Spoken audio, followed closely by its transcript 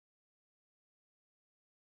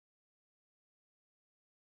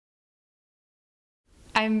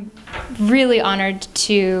I'm really honored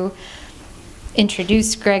to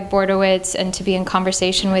introduce Gregg Bordowitz and to be in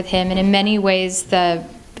conversation with him. And in many ways, the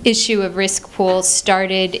issue of risk pool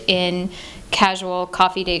started in casual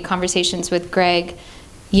coffee date conversations with Gregg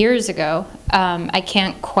years ago. I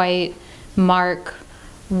can't quite mark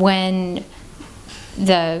when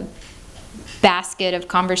the basket of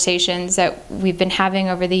conversations that we've been having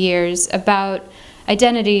over the years about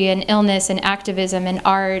identity and illness and activism and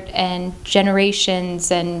art and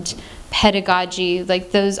generations and pedagogy,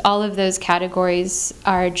 like all of those categories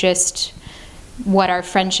are just what our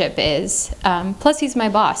friendship is. Plus he's my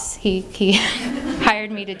boss. He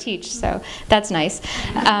hired me to teach, so that's nice.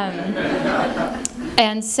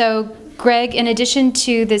 And so Gregg, in addition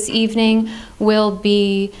to this evening,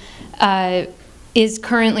 is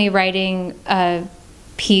currently writing a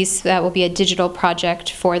piece that will be a digital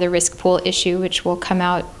project for the risk pool issue, which will come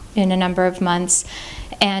out in a number of months.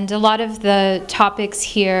 And a lot of the topics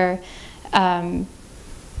here are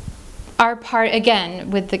part,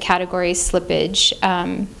 again, with the category slippage,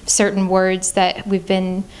 certain words that we've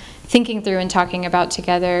been thinking through and talking about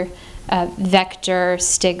together, vector,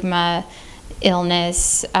 stigma,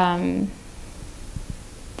 illness. We're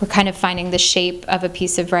kind of finding the shape of a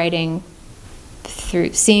piece of writing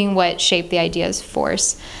through seeing what shape the ideas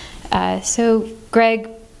force. So Gregg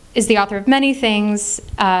is the author of many things.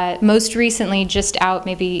 Most recently, just out,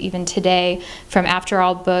 maybe even today, from After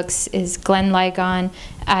All Books, is Glenn Ligon,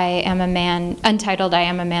 I Am a Man, Untitled I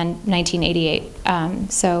Am a Man,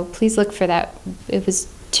 1988. So please look for that. It was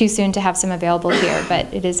too soon to have some available here,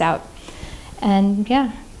 but it is out. And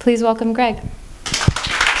yeah, please welcome Gregg.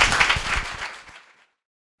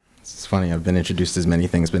 It's funny, I've been introduced as many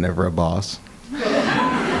things, but never a boss.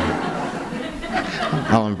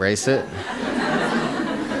 I'll embrace it.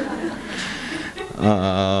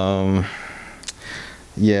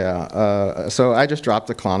 So I just dropped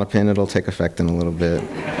the Klonopin. It'll take effect in a little bit.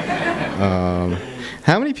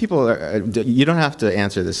 How many people are, you don't have to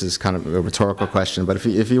answer this as kind of a rhetorical question, but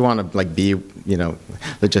if you want to like be,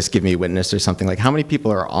 just give me a witness or something, like how many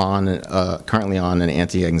people are currently on an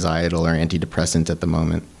anti-anxietal or antidepressant at the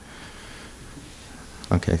moment?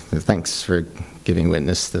 Okay, thanks for giving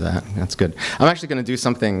witness to that. That's good. I'm actually going to do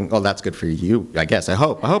something. Well, that's good for you, I guess. I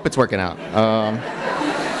hope it's working out.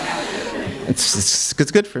 It's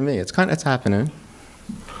good for me. It's happening.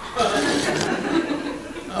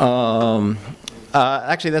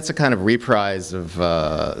 Actually, that's a kind of reprise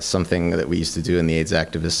of something that we used to do in the AIDS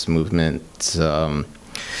activist movement.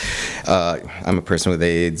 I'm a person with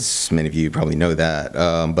AIDS. Many of you probably know that.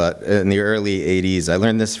 But in the early 80s, I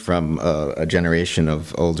learned this from a generation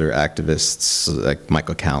of older activists like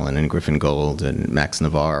Michael Callan and Griffin Gold and Max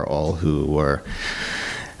Navarre, all who were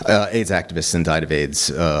AIDS activists and died of AIDS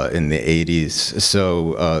in the 80s.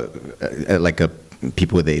 So like a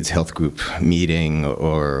people with AIDS health group meeting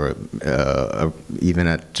or even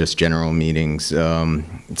at just general meetings,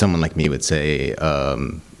 someone like me would say,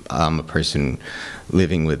 I'm a person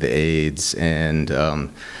living with AIDS and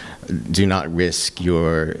do not risk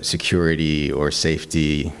your security or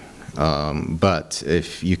safety. But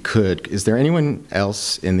if you could, is there anyone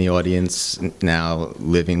else in the audience now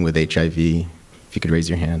living with HIV? If you could raise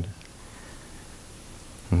your hand.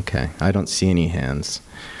 Okay, I don't see any hands.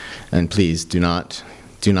 And please do not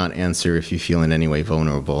answer if you feel in any way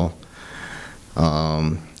vulnerable.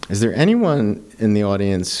 Is there anyone in the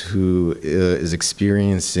audience who is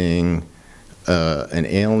experiencing an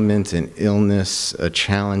ailment, an illness, a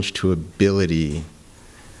challenge to ability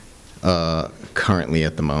currently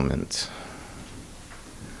at the moment?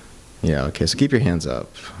 Yeah, okay, so keep your hands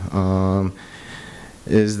up.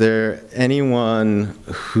 Is there anyone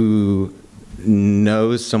who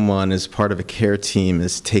knows someone as part of a care team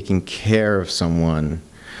is taking care of someone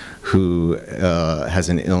who has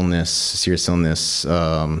an illness, serious illness,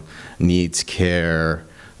 needs care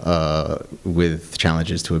with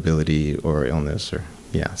challenges to ability or illness, or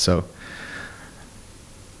yeah, so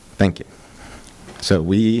thank you. So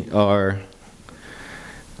we are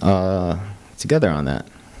together on that,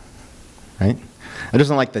 right? I just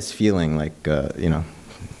don't like this feeling like,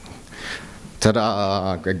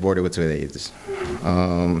 ta-da, Gregg Bordowitz with AIDS.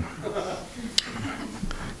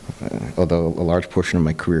 Although a large portion of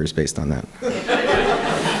my career is based on that.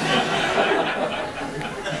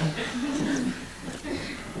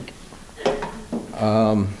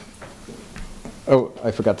 Oh,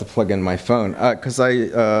 I forgot to plug in my phone, because I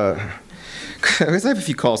have a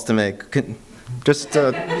few calls to make. Just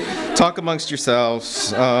talk amongst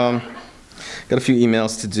yourselves. Got a few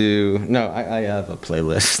emails to do. No, I have a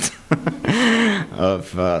playlist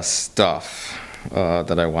of stuff.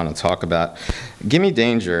 that I want to talk about. Gimme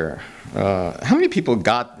Danger. How many people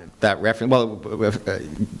got that reference? Well,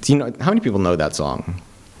 do you know, how many people know that song?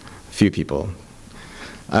 A few people.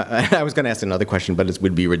 I was going to ask another question, but it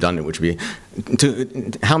would be redundant, which would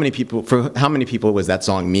be, how many people was that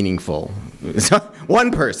song meaningful? So,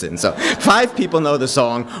 one person. So 5 people know the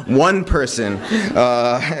song, 1 person.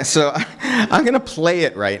 So I'm going to play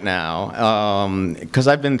it right now, because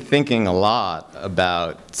I've been thinking a lot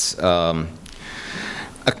about a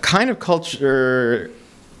kind of culture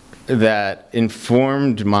that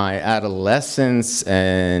informed my adolescence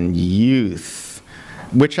and youth,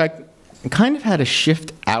 which I kind of had a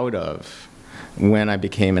shift out of when I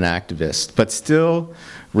became an activist, but still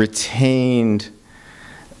retained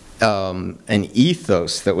an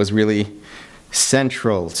ethos that was really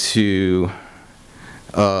central to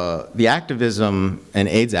the activism, and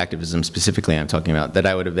AIDS activism specifically I'm talking about, that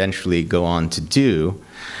I would eventually go on to do.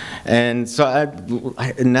 And so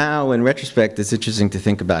now, in retrospect, it's interesting to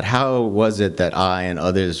think about how was it that I and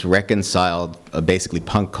others reconciled basically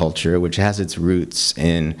punk culture, which has its roots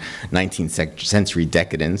in 19th century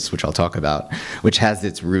decadence, which I'll talk about, which has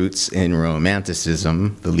its roots in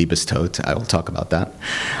romanticism, the Liebestod, I will talk about that.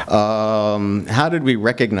 How did we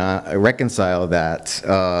reconcile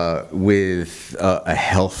that with a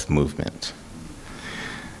health movement?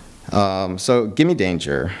 So, Gimme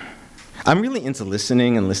Danger. I'm really into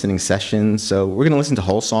listening and listening sessions, so we're going to listen to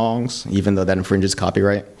whole songs, even though that infringes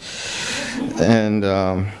copyright. And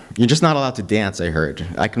you're just not allowed to dance, I heard.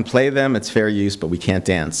 I can play them, it's fair use, but we can't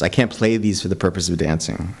dance. I can't play these for the purpose of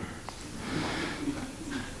dancing.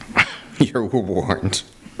 You're warned.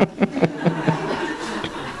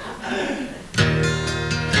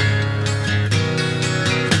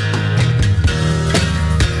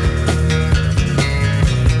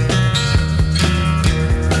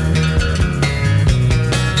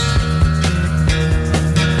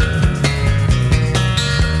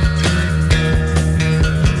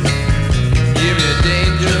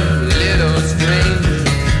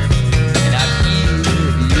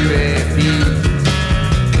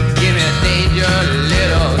 Little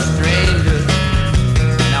stranger.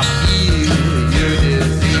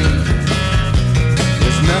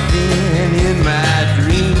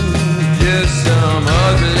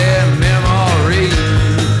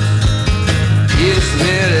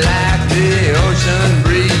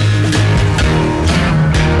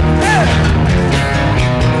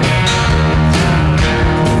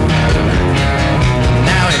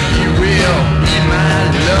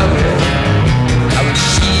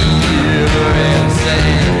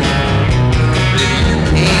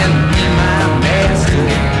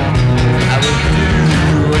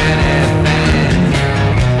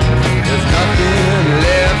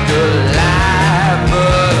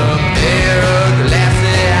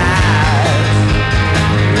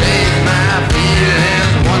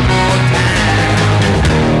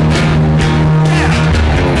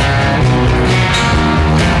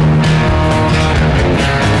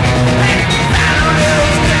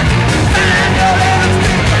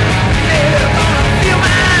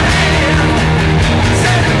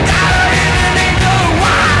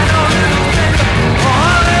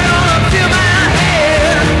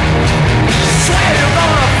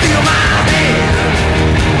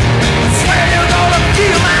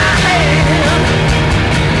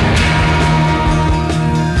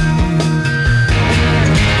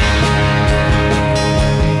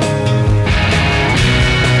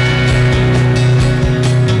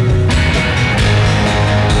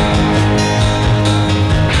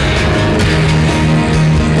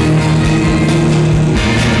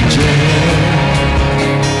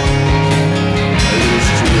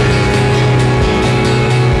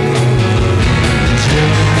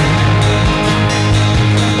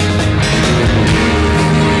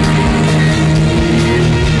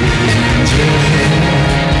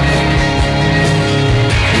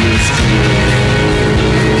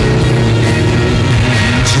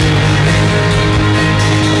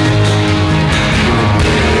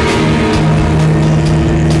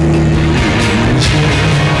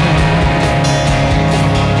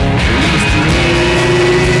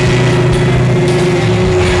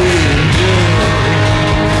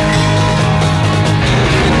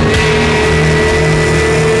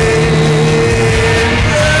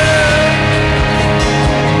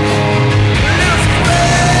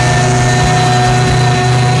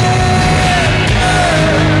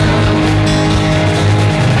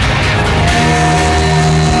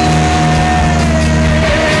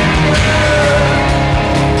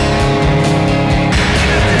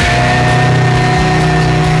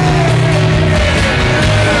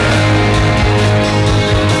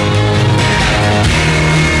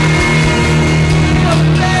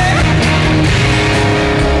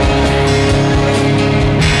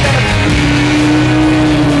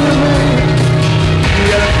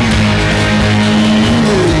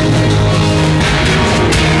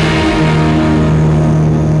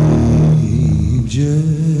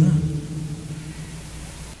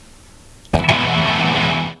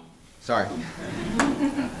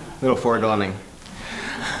 before dawning.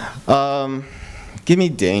 Gimme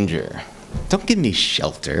danger. Don't give me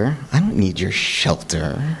shelter. I don't need your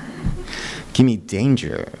shelter. Gimme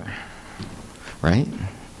danger. Right?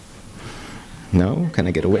 No? Can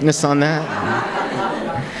I get a witness on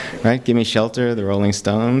that? Right? Gimme shelter, the Rolling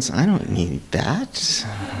Stones. I don't need that.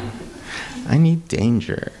 I need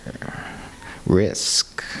danger.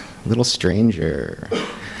 Risk. Little stranger.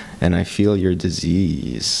 And I feel your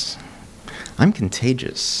disease. I'm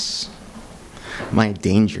contagious. My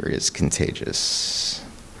danger is contagious.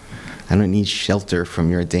 I don't need shelter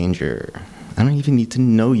from your danger. I don't even need to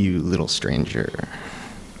know you, little stranger.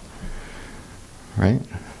 Right?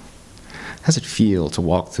 How does it feel to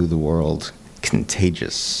walk through the world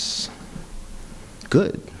contagious?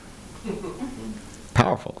 Good.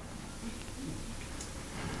 Powerful.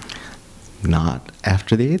 Not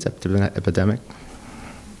after the AIDS epidemic,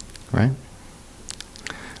 right?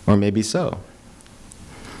 Or maybe so,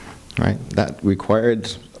 right? That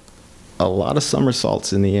required a lot of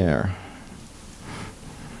somersaults in the air,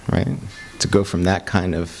 right? To go from that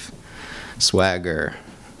kind of swagger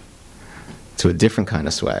to a different kind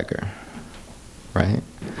of swagger, right?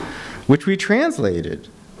 Which we translated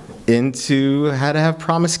into How to Have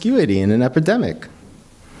Promiscuity in an Epidemic,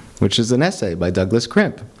 which is an essay by Douglas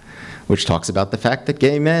Crimp, which talks about the fact that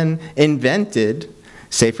gay men invented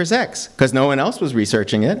safer sex, because no one else was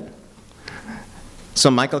researching it.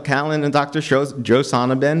 So Michael Callan and Dr. Joe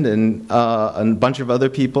Sonnabend and a bunch of other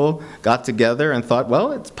people got together and thought,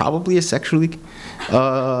 well, it's probably a sexually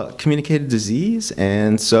communicated disease,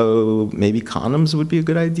 and so maybe condoms would be a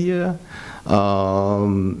good idea.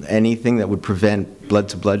 Anything that would prevent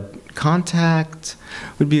blood-to-blood contact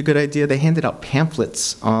would be a good idea. They handed out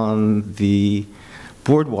pamphlets on the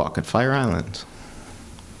boardwalk at Fire Island,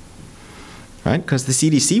 right? Because the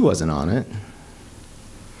CDC wasn't on it,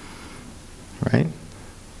 right?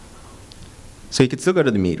 So you could still go to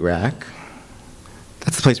the meat rack.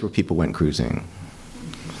 That's the place where people went cruising.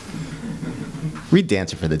 Read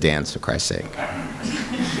Dancer for the Dance, for Christ's sake.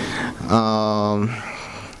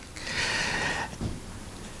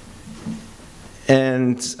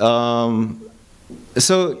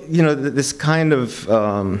 So, you know, this kind of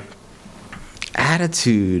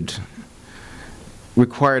attitude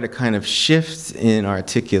required a kind of shift in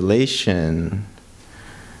articulation,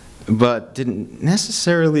 but didn't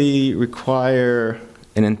necessarily require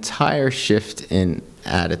an entire shift in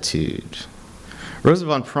attitude. Rosa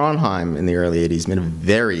von Braunheim in the early 80s made a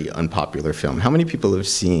very unpopular film. How many people have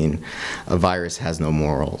seen A Virus Has No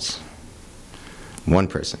Morals? One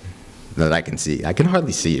person that I can see. I can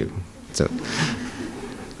hardly see you. So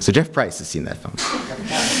Jeff Price has seen that film.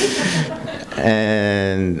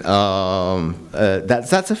 And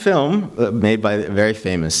that's a film made by a very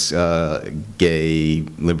famous gay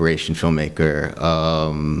liberation filmmaker,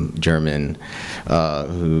 German,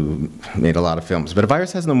 who made a lot of films. But A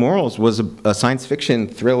Virus Has No Morals was a science fiction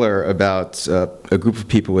thriller about a group of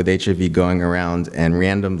people with HIV going around and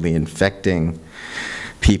randomly infecting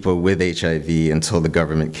people with HIV until the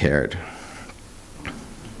government cared,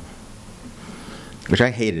 which I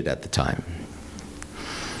hated at the time,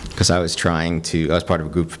 because I was part of a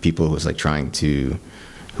group of people who was like who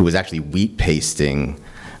was actually wheat pasting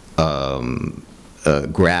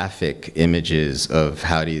graphic images of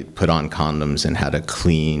how to put on condoms and how to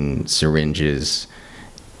clean syringes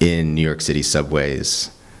in New York City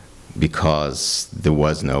subways, because there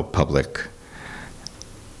was no public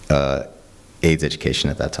AIDS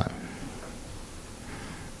education at that time.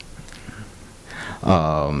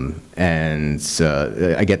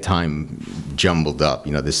 I get time jumbled up.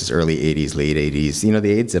 You know, this is early 80s, late 80s. You know,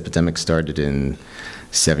 the AIDS epidemic started in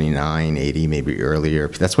 79, 80, maybe earlier.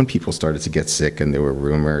 That's when people started to get sick, and there were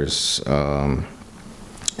rumors.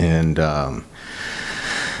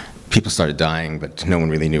 People started dying, but no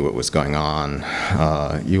one really knew what was going on.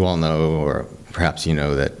 You all know, or perhaps you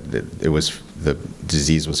know, that the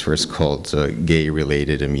disease was first called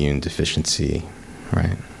gay-related immune deficiency,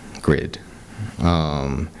 right? GRID.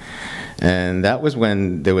 And that was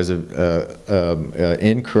when there was an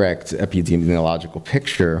incorrect epidemiological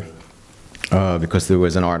picture, because there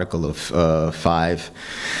was an article of 5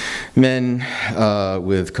 men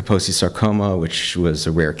with Kaposi sarcoma, which was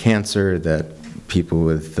a rare cancer that people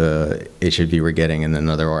with HIV were getting, and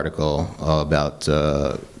another article about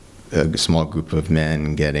a small group of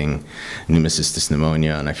men getting pneumocystis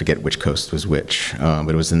pneumonia, and I forget which coast was which, but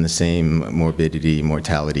it was in the same morbidity,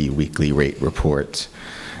 mortality weekly rate report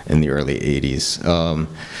in the early 80s.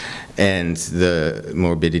 And the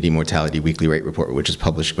Morbidity Mortality Weekly Rate Report, which is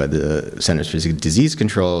published by the Centers for Disease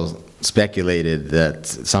Control, speculated that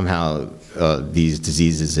somehow these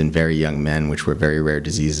diseases in very young men, which were very rare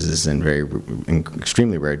diseases and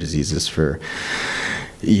extremely rare diseases for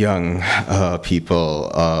young people,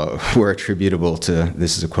 were attributable to,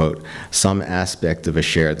 this is a quote, some aspect of a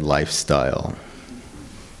shared lifestyle.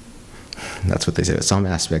 That's what they say. Some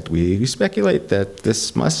aspect. We speculate that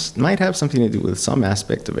this might have something to do with some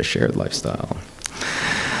aspect of a shared lifestyle.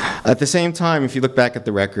 At the same time, if you look back at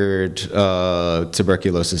the record,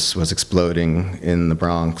 tuberculosis was exploding in the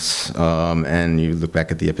Bronx, and you look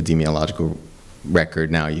back at the epidemiological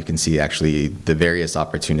record now, you can see actually the various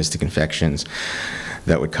opportunistic infections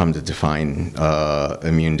that would come to define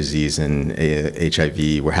immune disease and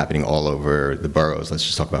HIV were happening all over the boroughs. Let's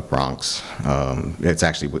just talk about Bronx. It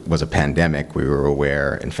actually was a pandemic. We were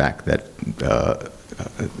aware, in fact, that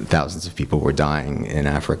thousands of people were dying in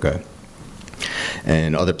Africa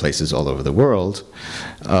and other places all over the world.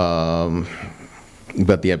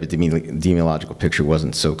 But the epidemiological picture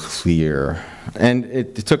wasn't so clear. And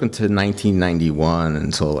it took until 1991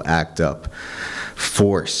 until ACT UP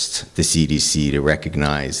forced the CDC to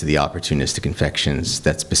recognize the opportunistic infections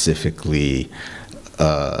that specifically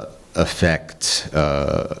affect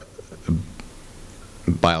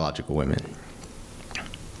biological women.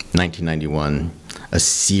 1991, a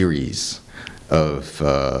series of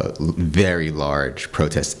very large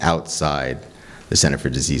protests outside the Center for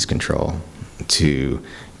Disease Control to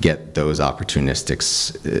get those opportunistic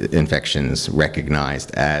infections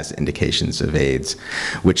recognized as indications of AIDS,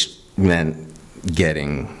 which meant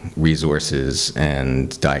getting resources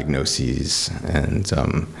and diagnoses and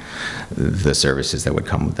the services that would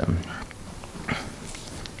come with them.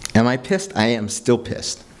 Am I pissed? I am still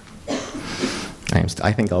pissed.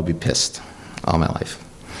 I think I'll be pissed all my life.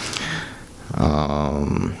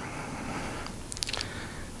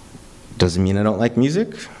 Doesn't mean I don't like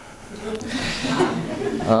music.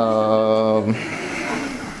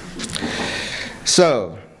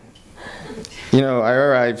 So, you know, I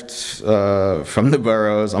arrived from the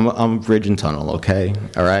boroughs. I'm Bridge and Tunnel, okay?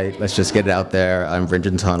 All right, let's just get it out there. I'm Bridge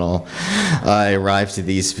and Tunnel. I arrived to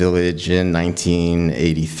the East Village in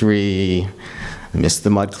 1983. Missed the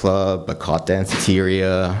Mud Club, but caught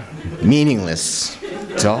Danceteria. Meaningless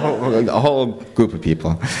to a whole group of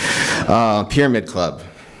people. Pyramid Club,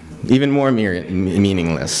 even more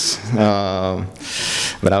meaningless.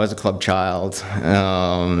 But I was a club child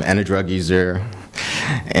and a drug user.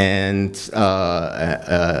 And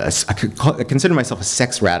I consider myself a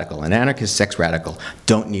sex radical, an anarchist sex radical.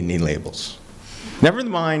 Don't need any labels. Never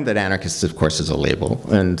mind that anarchist, of course, is a label,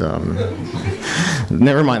 and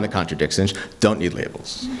never mind the contradictions. Don't need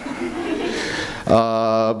labels.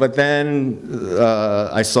 But then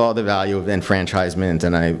I saw the value of enfranchisement,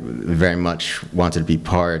 and I very much wanted to be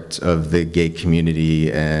part of the gay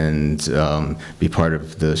community and be part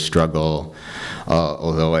of the struggle,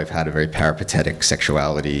 although I've had a very peripatetic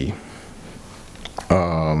sexuality.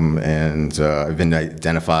 And I've been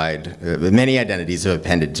identified, many identities have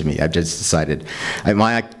appended to me. I've just decided,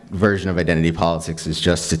 my version of identity politics is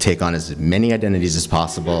just to take on as many identities as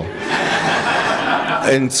possible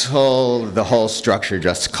until the whole structure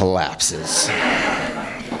just collapses.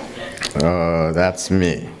 That's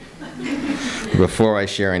me. Before I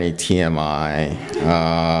share any TMI,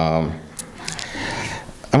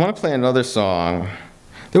 I want to play another song.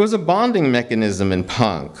 There was a bonding mechanism in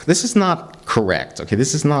punk. This is not correct, okay?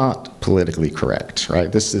 This is not politically correct, right?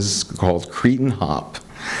 This is called Cretin Hop.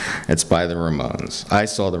 It's by the Ramones. I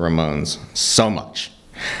saw the Ramones so much.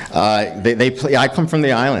 I come from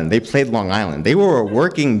the island. They played Long Island. They were a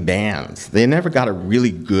working band. They never got a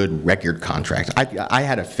really good record contract. I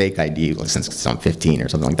had a fake ID since I'm 15 or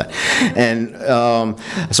something like that. And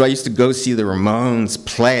so I used to go see the Ramones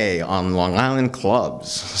play on Long Island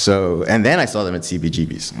clubs. So, and then I saw them at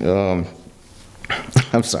CBGB's.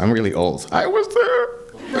 I'm sorry, I'm really old. I was there.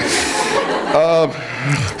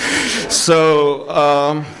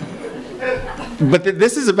 But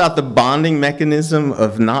this is about the bonding mechanism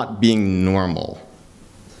of not being normal,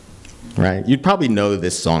 right? You'd probably know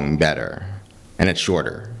this song better, and it's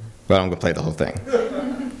shorter, but I'm gonna play the whole thing.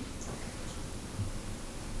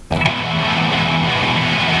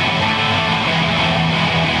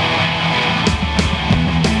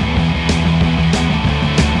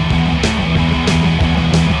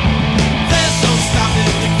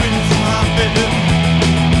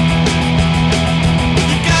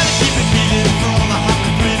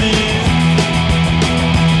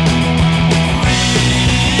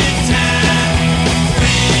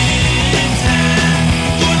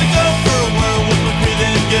 Gonna go for a whirl with my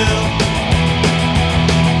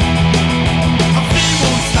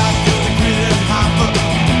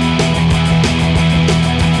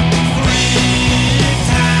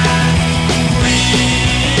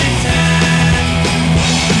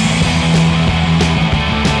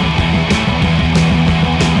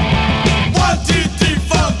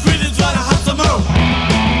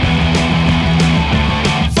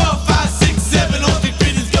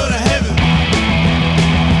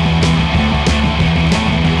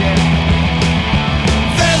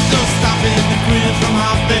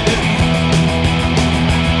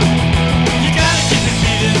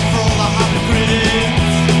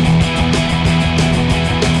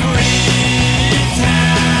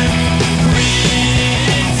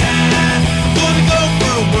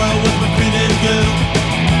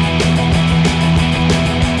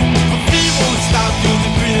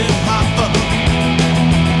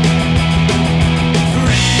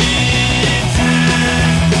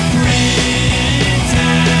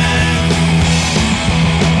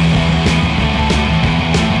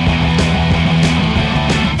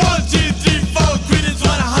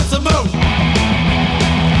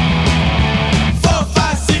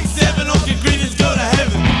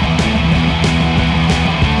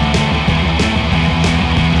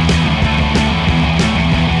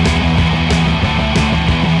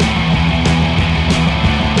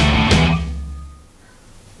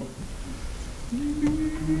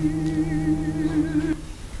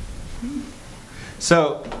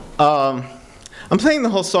So, I'm playing the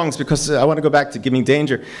whole songs because I want to go back to Gimme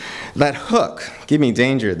Danger. That hook, Gimme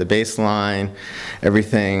Danger, the bass line,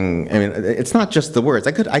 everything. I mean, it's not just the words.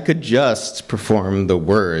 I could just perform the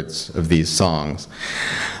words of these songs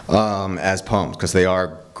as poems, because they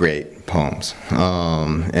are great poems.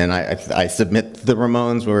 And I submit the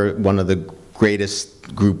Ramones were one of the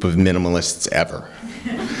greatest group of minimalists ever.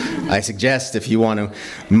 I suggest if you want to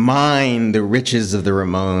mine the riches of the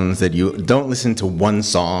Ramones, that you don't listen to one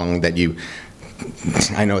song that you,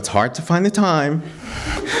 I know it's hard to find the time,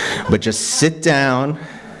 but just sit down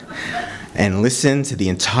and listen to the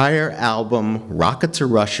entire album, Rocket to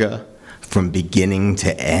Russia, from beginning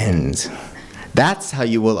to end. That's how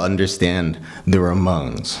you will understand the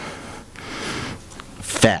Ramones.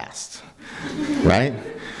 Fast, right?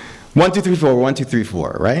 1, 2, 3, 4, 1, 2, 3,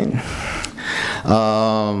 4, right?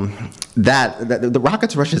 The Rocket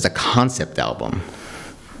to Russia is a concept album.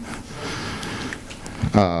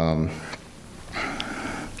 All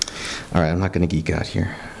right, I'm not going to geek out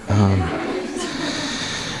here.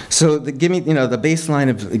 So the bass line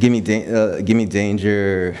of Gimme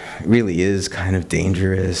Danger really is kind of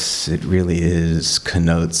dangerous. It really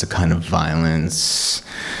connotes a kind of violence.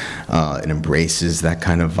 It embraces that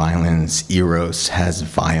kind of violence. Eros has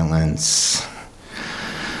violence.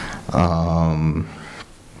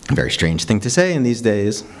 Very strange thing to say in these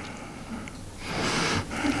days,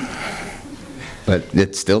 but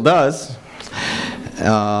it still does.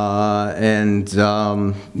 And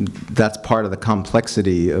that's part of the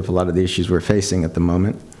complexity of a lot of the issues we're facing at the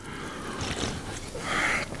moment.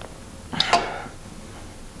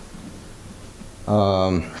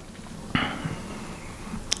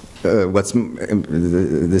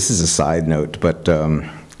 This is a side note, but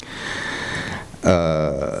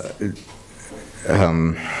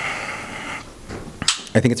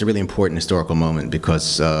I think it's a really important historical moment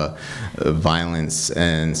because violence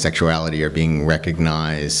and sexuality are being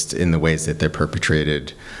recognized in the ways that they're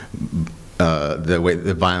perpetrated. The way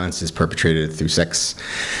the violence is perpetrated through sex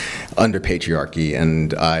under patriarchy,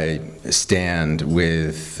 and I stand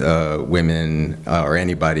with women or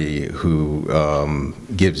anybody who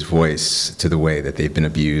gives voice to the way that they've been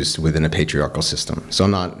abused within a patriarchal system. So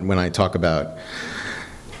when I talk about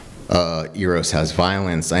Eros has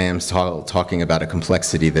violence, I am talking about a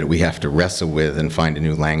complexity that we have to wrestle with and find a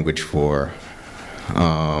new language for.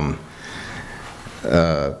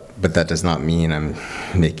 But that does not mean I'm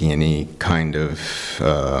making any kind of,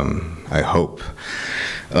 I hope,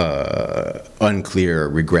 unclear,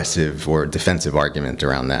 regressive, or defensive argument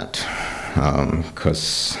around that.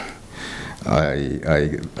 Because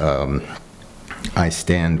I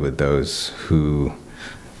stand with those who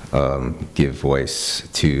give voice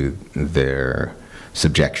to their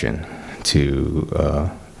subjection to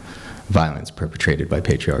violence perpetrated by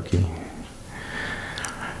patriarchy.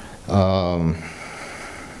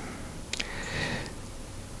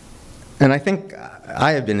 And I think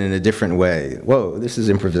I have been in a different way. Whoa, this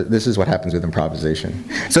is what happens with improvisation.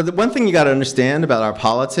 So the one thing you got to understand about our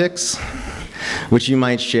politics, which you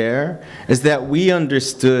might share, is that we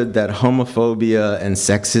understood that homophobia and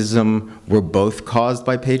sexism were both caused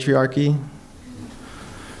by patriarchy.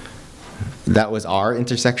 That was our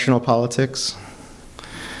intersectional politics.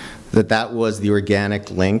 That was the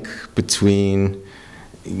organic link between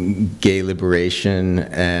gay liberation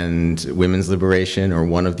and women's liberation, or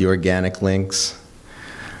one of the organic links.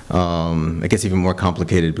 It gets even more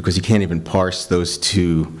complicated because you can't even parse those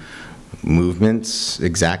two movements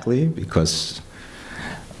exactly because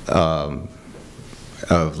of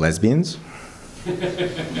lesbians.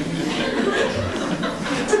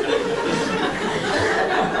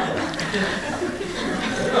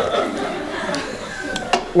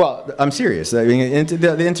 Well, I'm serious. I mean, the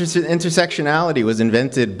intersectionality was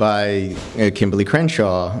invented by Kimberly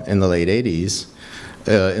Crenshaw in the late 80s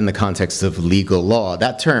in the context of legal law.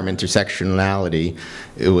 That term, intersectionality,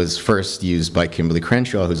 it was first used by Kimberly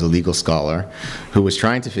Crenshaw, who's a legal scholar, who was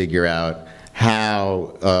trying to figure out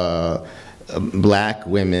how black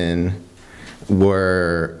women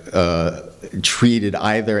were treated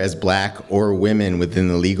either as black or women within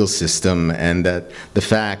the legal system, and that the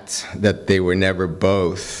fact that they were never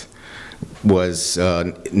both was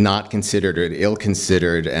not considered or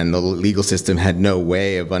ill-considered, and the legal system had no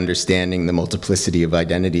way of understanding the multiplicity of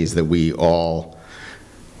identities that we all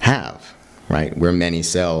have, right? We're many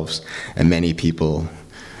selves and many people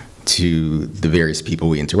to the various people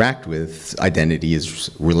we interact with. Identity is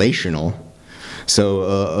relational. So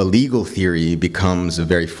a legal theory becomes a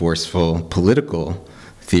very forceful political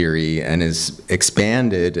theory and is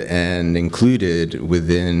expanded and included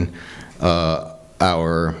within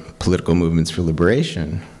our political movements for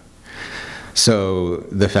liberation. So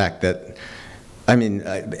the fact that, I mean,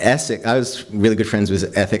 Essex, I was really good friends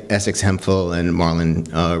with Essex Hemphill and Marlon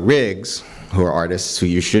Riggs, who are artists who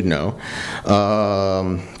you should know.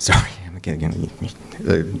 Sorry,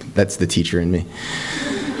 that's the teacher in me.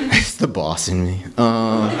 It's the boss in me.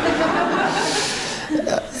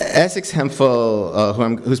 Essex Hemphill,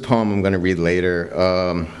 whose poem I'm going to read later,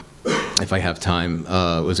 if I have time,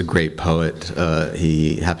 was a great poet.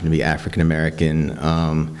 He happened to be African American,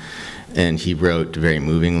 and he wrote very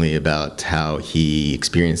movingly about how he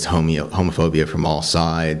experienced homophobia from all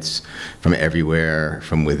sides, from everywhere,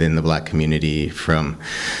 from within the black community, from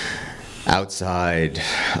outside,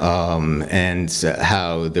 and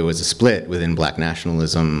how there was a split within black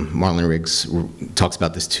nationalism. Marlon Riggs talks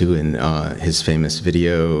about this too in his famous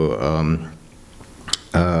video,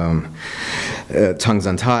 Tongues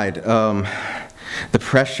Untied. The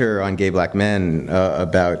pressure on gay black men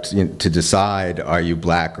about to decide, are you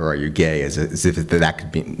black or are you gay, as if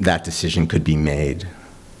that decision could be made.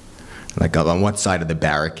 Like, on what side of the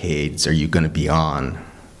barricades are you going to be on,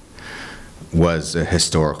 was a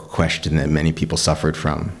historical question that many people suffered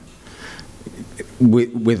from,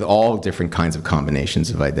 with all different kinds of combinations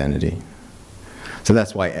of identity. So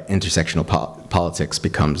that's why intersectional politics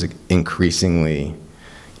becomes increasingly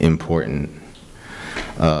important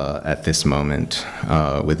at this moment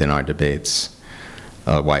within our debates,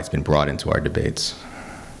 why it's been brought into our debates.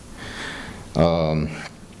 I'm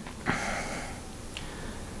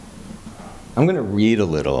going to read a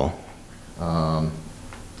little, and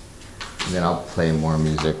then I'll play more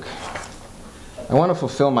music. I want to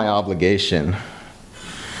fulfill my obligation,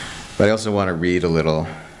 but I also want to read a little.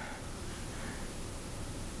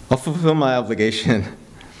 I'll fulfill my obligation.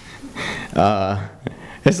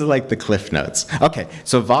 This is like the Cliff Notes. Okay,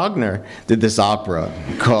 so Wagner did this opera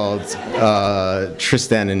called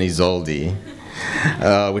Tristan and Isolde,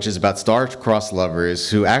 which is about star-crossed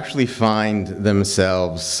lovers who actually find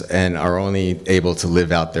themselves and are only able to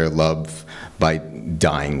live out their love by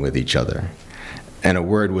dying with each other. And a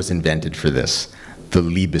word was invented for this, the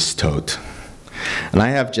Liebestod. And I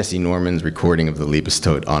have Jesse Norman's recording of the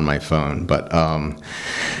Liebestod on my phone, but I'm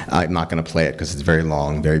not going to play it because it's very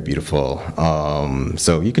long, very beautiful.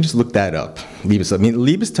 So you can just look that up. Liebestod. I mean,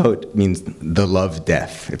 Liebestod means the love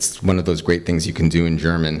death. It's one of those great things you can do in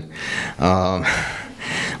German,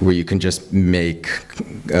 where you can just make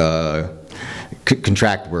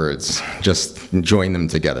contract words, just join them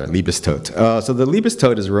together. Liebestod. So the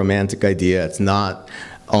Liebestod is a romantic idea. It's not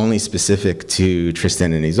only specific to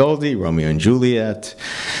Tristan and Isolde, Romeo and Juliet.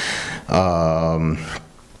 I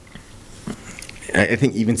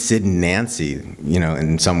think even Sid and Nancy,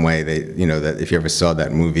 in some way, that if you ever saw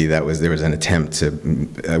that movie, there was an attempt to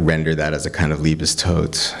render that as a kind of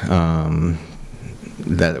Liebestod.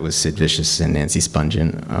 That was Sid Vicious and Nancy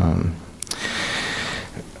Spungen.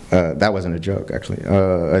 That wasn't a joke, actually.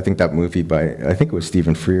 I think that movie I think it was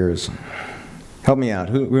Stephen Frears. Help me out.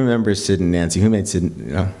 Who remembers Sid and Nancy? Who made Sid?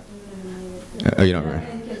 Oh, you don't remember.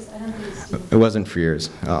 It wasn't Frears.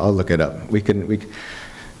 I'll look it up. We can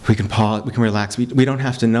pause. We can relax. We don't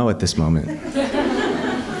have to know at this moment.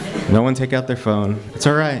 No one take out their phone. It's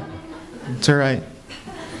all right. It's all right.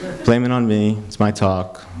 Blame it on me. It's my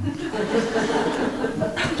talk.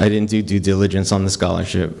 I didn't do due diligence on the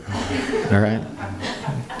scholarship. All right.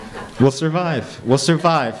 We'll survive. We'll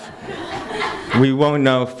survive. We won't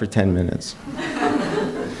know for 10 minutes.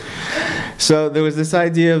 So there was this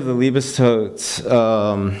idea of the Liebestod,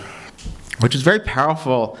 which is very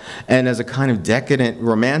powerful, and as a kind of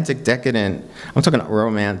romantic decadent, I'm talking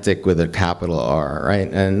romantic with a capital R,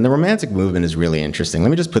 right? And the romantic movement is really interesting. Let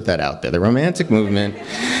me just put that out there. The romantic movement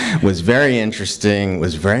was very interesting,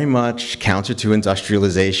 was very much counter to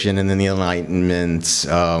industrialization and then the Enlightenment.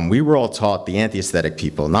 We were all taught, the anti-aesthetic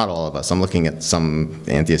people, not all of us, I'm looking at some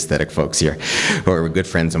anti-aesthetic folks here who are good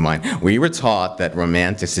friends of mine. We were taught that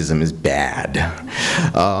romanticism is bad.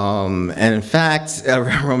 And in fact,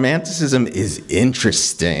 romanticism is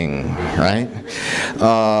interesting, right?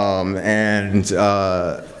 And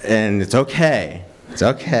it's okay. It's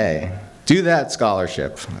okay. Do that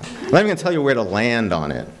scholarship. I'm not even going to tell you where to land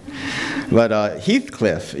on it. But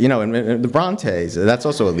Heathcliff, in the Brontes, that's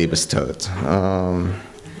also a Liebestod.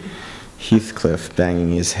 Heathcliff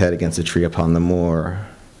banging his head against a tree upon the moor.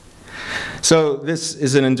 So this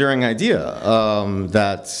is an enduring idea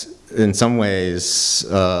that in some ways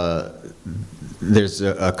there's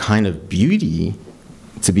a kind of beauty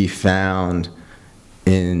to be found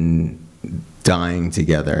in dying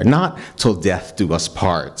together. Not till death do us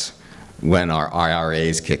part, when our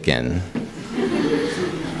IRAs kick in.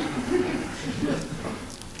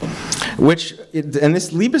 And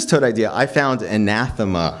this Liebestod idea, I found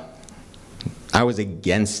anathema I was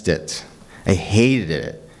against it. I hated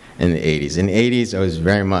it in the 80s. In the 80s, I was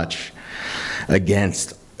very much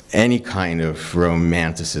against any kind of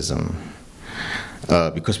romanticism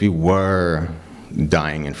because we were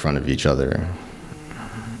dying in front of each other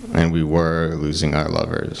and we were losing our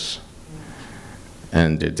lovers.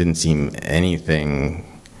 And it didn't seem anything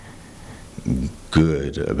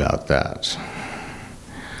good about that.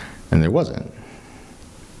 And there wasn't.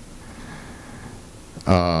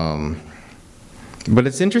 But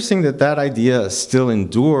it's interesting that that idea still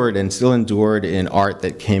endured, and still endured in art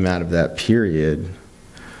that came out of that period.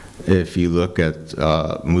 If you look at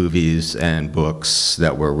movies and books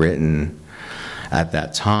that were written at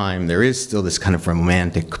that time, there is still this kind of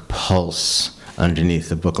romantic pulse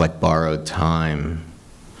underneath a book like Borrowed Time,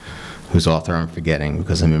 whose author I'm forgetting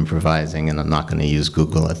because I'm improvising and I'm not going to use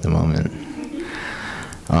Google at the moment.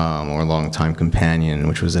 Or Long Time Companion,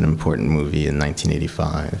 which was an important movie in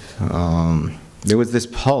 1985. There was this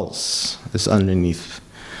pulse, this underneath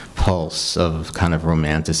pulse of kind of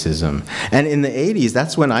romanticism. And in the 80s,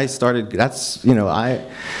 that's when I started, that's when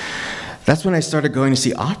I started going to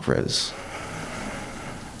see operas.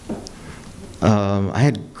 I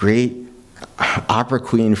had great opera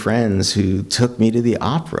queen friends who took me to the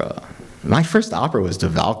opera. My first opera was De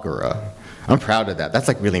Valkyra. I'm proud of that. That's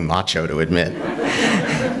like really macho to admit.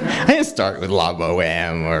 I didn't start with La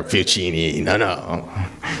Boheme or Puccini, no.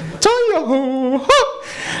 Toyo!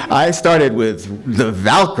 I started with the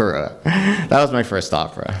Valkyra. That was my first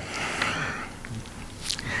opera.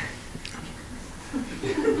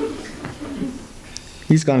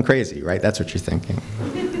 He's gone crazy, right? That's what you're thinking.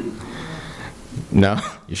 No,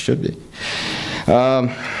 you should be.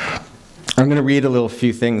 I'm going to read a little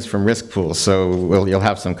few things from Risk Pool, so you'll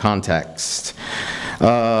have some context.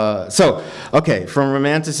 Okay, from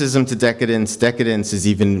romanticism to decadence. Decadence is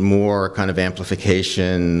even more kind of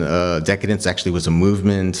amplification. Decadence actually was a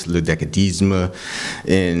movement, le décadisme,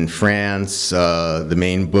 in France. The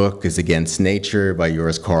main book is Against Nature by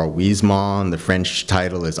Joris Carl Wiesmann. The French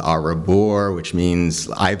title is À rebours, which means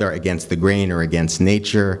either against the grain or against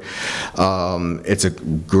nature. It's a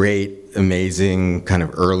great, amazing kind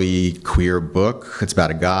of early queer book. It's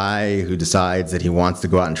about a guy who decides that he wants to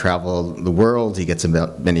go out and travel the world. He gets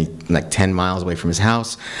about like 10 miles away from his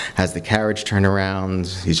house, has the carriage turn around.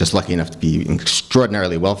 He's just lucky enough to be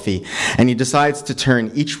extraordinarily wealthy. And he decides to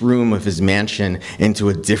turn each room of his mansion into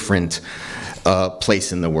a different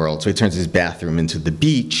place in the world. So he turns his bathroom into the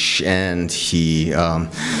beach, and he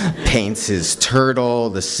paints his turtle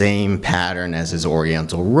the same pattern as his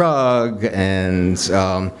oriental rug, and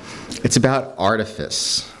it's about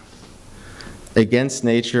artifice. Against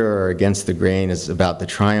nature or against the grain is about the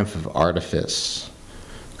triumph of artifice.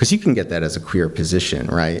 Because you can get that as a queer position,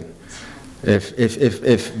 right?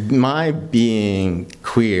 If my being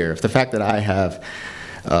queer, if the fact that I have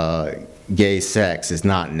gay sex is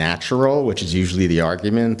not natural, which is usually the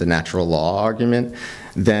argument, the natural law argument,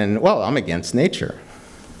 then, well, I'm against nature.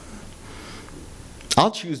 I'll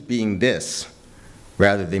choose being this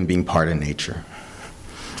rather than being part of nature.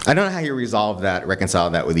 I don't know how you resolve that, reconcile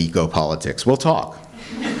that with eco-politics. We'll talk.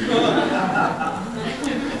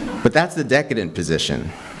 But that's the decadent position,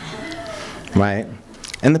 right?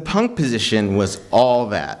 And the punk position was all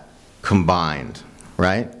that combined,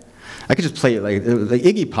 right? I could just play it like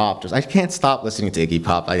Iggy Pop. I can't stop listening to Iggy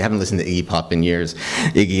Pop. I haven't listened to Iggy Pop in years.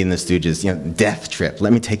 Iggy and the Stooges, death trip.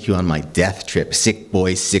 Let me take you on my death trip. Sick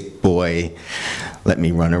boy, let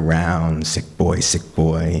me run around. Sick boy, sick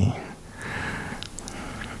boy.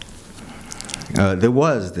 There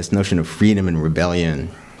was this notion of freedom and rebellion.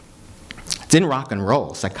 It's in rock and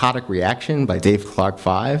roll. Psychotic Reaction by Dave Clark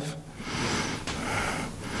 5.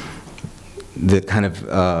 The kind of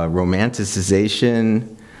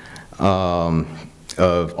romanticization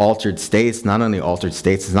of altered states. Not only altered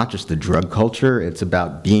states, it's not just the drug culture, it's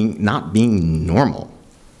about not being normal.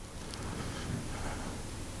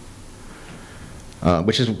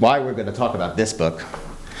 Which is why we're going to talk about this book.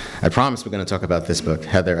 I promise we're going to talk about this book.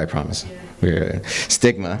 Heather, I promise.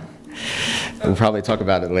 Stigma. We'll probably talk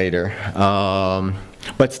about it later.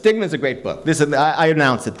 But Stigma is a great book. I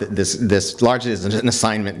announced that this largely is an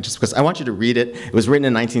assignment just because I want you to read it. It was written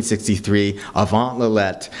in 1963, avant la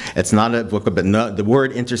lettre. It's not a book, but no, the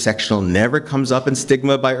word intersectional never comes up in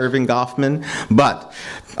Stigma by Erving Goffman. But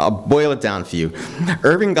I'll boil it down for you.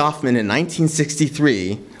 Erving Goffman in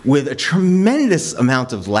 1963, with a tremendous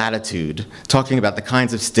amount of latitude, talking about the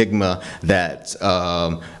kinds of stigma that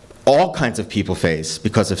all kinds of people face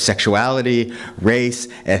because of sexuality, race,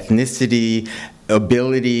 ethnicity,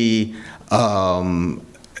 ability,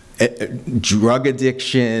 drug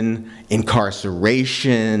addiction,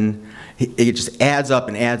 incarceration. it just adds up,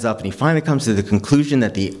 and he finally comes to the conclusion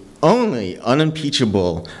that the only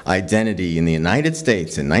unimpeachable identity in the United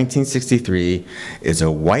States in 1963 is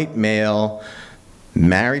a white male,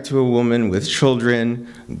 married to a woman with children,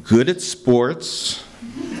 good at sports.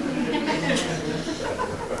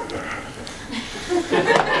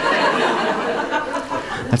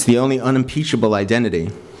 That's the only unimpeachable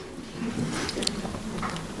identity.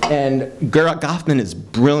 And Goffman is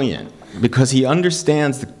brilliant because he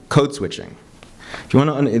understands the code switching. If you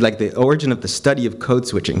want to, like the origin of the study of code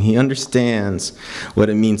switching, he understands what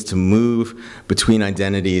it means to move between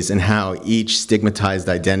identities and how each stigmatized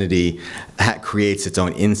identity creates its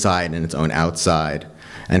own inside and its own outside.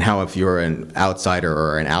 And how if you're an outsider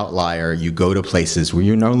or an outlier, you go to places where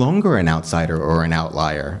you're no longer an outsider or an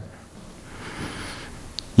outlier.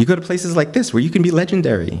 You go to places like this where you can be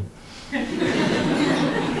legendary.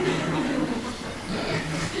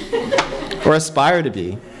 Or aspire to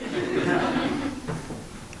be.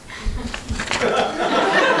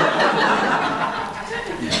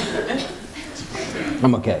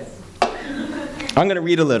 I'm okay. I'm going to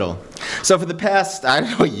read a little. So for the past, I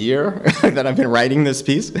don't know, year that I've been writing this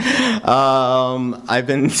piece, Corrine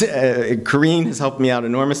has helped me out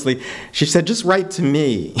enormously. She said, just write to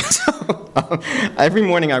me. So every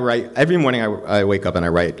morning I wake up and I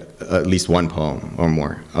write at least one poem or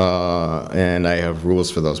more. And I have rules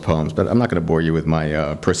for those poems, but I'm not going to bore you with my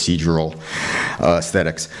procedural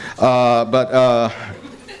aesthetics.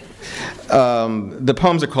 The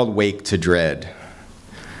poems are called Wake to Dread.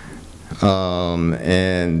 I've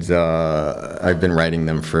been writing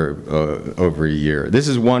them for over a year. This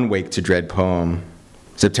is one Wake to Dread poem,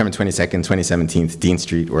 September 22nd, 2017, Dean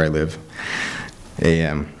Street, where I live,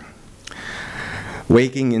 a.m.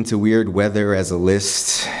 Waking into weird weather as a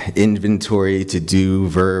list, inventory to do,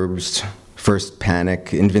 verbs, first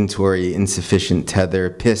panic, inventory, insufficient tether,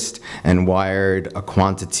 pissed and wired, a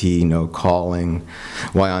quantity, no calling.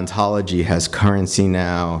 Why ontology has currency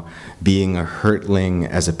now, being a hurtling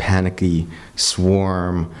as a panicky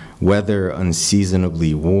swarm, weather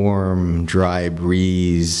unseasonably warm, dry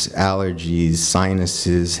breeze, allergies,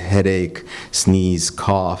 sinuses, headache, sneeze,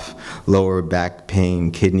 cough, lower back pain,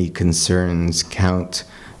 kidney concerns, count,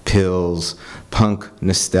 pills, punk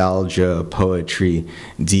nostalgia, poetry,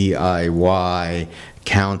 DIY,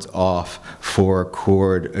 count off, 4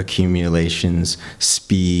 chord accumulations,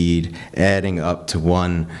 speed, adding up to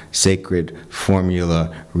one sacred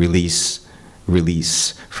formula, release,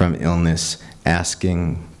 release from illness,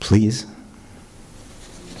 asking, please.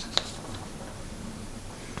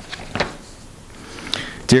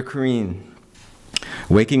 Dear Corrine,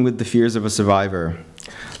 waking with the fears of a survivor,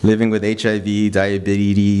 living with HIV,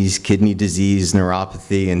 diabetes, kidney disease,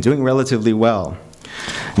 neuropathy, and doing relatively well.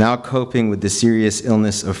 Now coping with the serious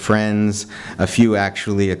illness of friends, a few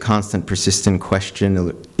actually, a constant persistent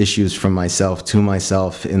question, issues from myself to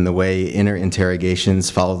myself in the way inner interrogations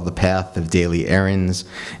follow the path of daily errands,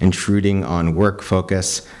 intruding on work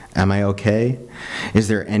focus. Am I okay? Is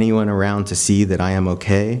there anyone around to see that I am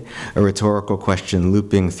okay? A rhetorical question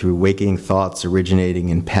looping through waking thoughts originating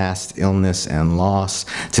in past illness and loss.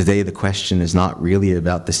 Today the question is not really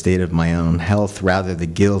about the state of my own health, rather the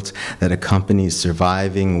guilt that accompanies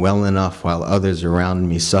surviving well enough while others around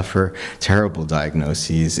me suffer terrible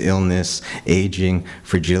diagnoses, illness, aging,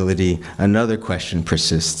 fragility. Another question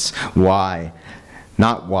persists. Why?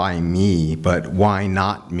 Not why me, but why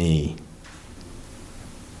not me?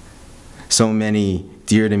 So many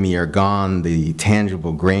dear to me are gone, the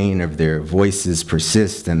tangible grain of their voices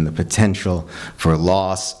persist, and the potential for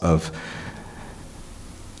loss of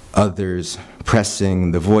others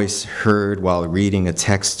pressing, the voice heard while reading a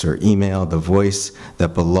text or email, the voice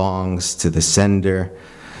that belongs to the sender.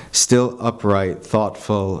 Still upright,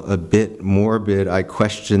 thoughtful, a bit morbid, I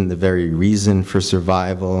question the very reason for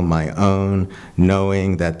survival, my own,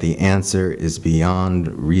 knowing that the answer is beyond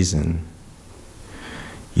reason.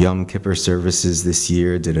 Yom Kippur services this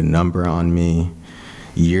year did a number on me.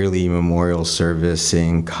 Yearly memorial service,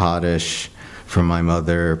 saying Kaddish for my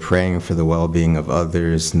mother, praying for the well-being of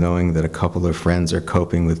others, knowing that a couple of friends are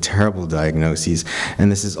coping with terrible diagnoses, and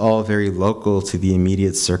this is all very local to the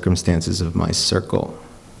immediate circumstances of my circle.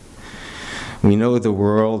 We know the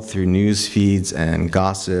world through news feeds and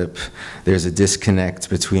gossip. There's a disconnect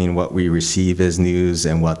between what we receive as news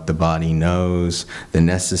and what the body knows, the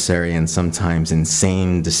necessary and sometimes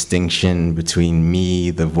insane distinction between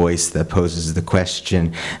me, the voice that poses the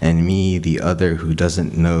question, and me, the other who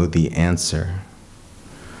doesn't know the answer.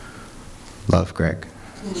 Love, Gregg.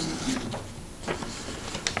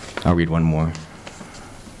 I'll read one more.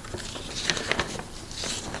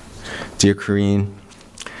 Dear Corrine,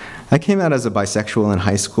 I came out as a bisexual in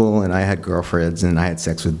high school, and I had girlfriends, and I had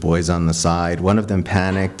sex with boys on the side. One of them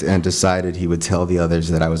panicked and decided he would tell the others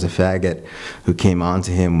that I was a faggot who came on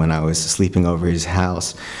to him when I was sleeping over his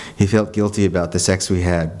house. He felt guilty about the sex we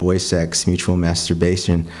had, boy sex, mutual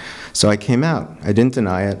masturbation. So I came out. I didn't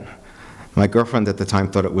deny it. My girlfriend at the time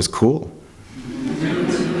thought it was cool.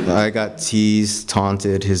 I got teased,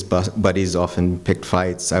 taunted, his buddies often picked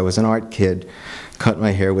fights. I was an art kid, cut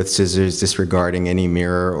my hair with scissors, disregarding any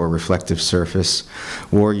mirror or reflective surface,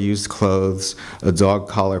 wore used clothes, a dog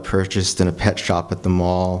collar purchased in a pet shop at the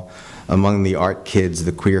mall. Among the art kids,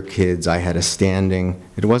 the queer kids, I had a standing.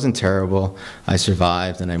 It wasn't terrible. I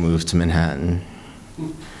survived and I moved to Manhattan.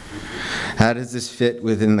 How does this fit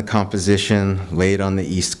within the composition? Late on the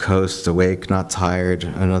East Coast, awake, not tired.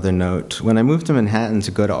 Another note. When I moved to Manhattan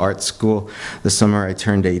to go to art school, the summer I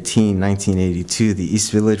turned 18, 1982, the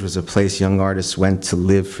East Village was a place young artists went to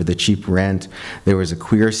live for the cheap rent. There was a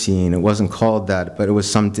queer scene. It wasn't called that, but it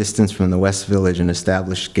was some distance from the West Village and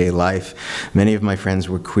established gay life. Many of my friends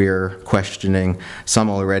were queer, questioning. Some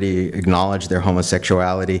already acknowledged their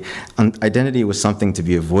homosexuality. Identity was something to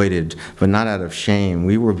be avoided, but not out of shame.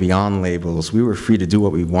 We were beyond labels. We were free to do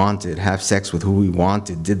what we wanted, have sex with who we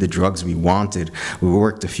wanted, did the drugs we wanted. We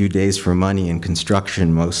worked a few days for money in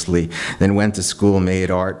construction mostly, then went to school, made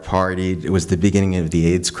art, partied. It was the beginning of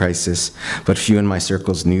the AIDS crisis, but few in my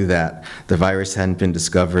circles knew that. The virus hadn't been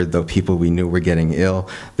discovered, though people we knew were getting ill.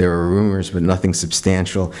 There were rumors, but nothing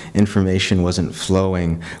substantial. Information wasn't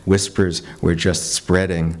flowing. Whispers were just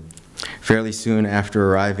spreading. Fairly soon after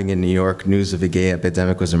arriving in New York, news of a gay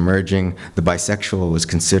epidemic was emerging. The bisexual was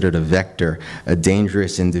considered a vector, a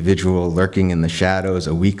dangerous individual lurking in the shadows,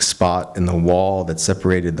 a weak spot in the wall that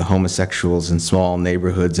separated the homosexuals in small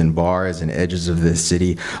neighborhoods and bars and edges of the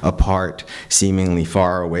city apart, seemingly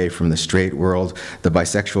far away from the straight world. The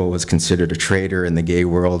bisexual was considered a traitor in the gay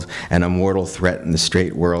world and a mortal threat in the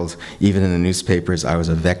straight world. Even in the newspapers, I was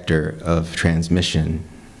a vector of transmission.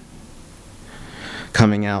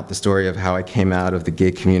 Coming out, the story of how I came out of the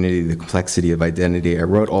gay community, the complexity of identity. I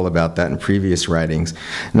wrote all about that in previous writings.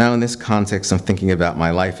 Now in this context, I'm thinking about my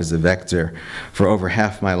life as a vector. For over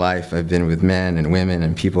half my life, I've been with men and women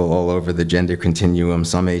and people all over the gender continuum,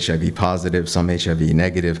 some HIV positive, some HIV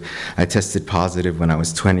negative. I tested positive when I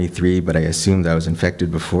was 23, but I assumed I was infected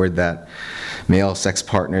before that. Male sex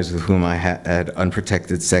partners with whom I had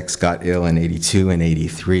unprotected sex got ill in 82 and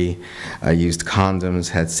 83. I used condoms,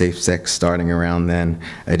 had safe sex starting around then.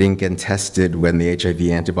 I didn't get tested when the HIV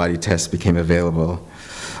antibody test became available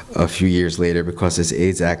a few years later because as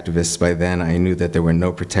AIDS activists by then I knew that there were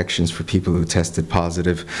no protections for people who tested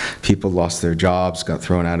positive. People lost their jobs, got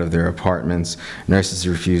thrown out of their apartments. Nurses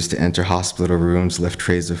refused to enter hospital rooms, left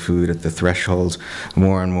trays of food at the threshold.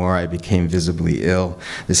 More and more I became visibly ill.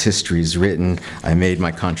 This history is written. I made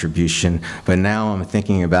my contribution, but now I'm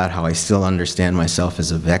thinking about how I still understand myself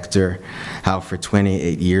as a vector, how for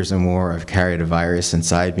 28 years or more I've carried a virus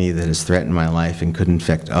inside me that has threatened my life and could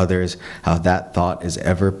infect others, how that thought is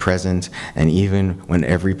ever present, and even when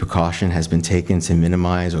every precaution has been taken to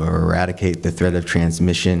minimize or eradicate the threat of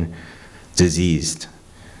transmission, diseased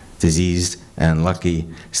and unlucky,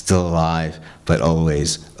 still alive, but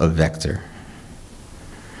always a vector.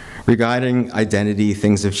 Regarding identity,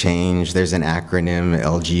 things have changed. There's an acronym,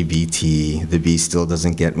 LGBT. The B still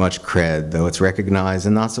doesn't get much cred, though it's recognized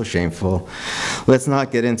and not so shameful. Let's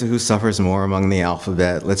not get into who suffers more among the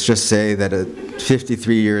alphabet. Let's just say that at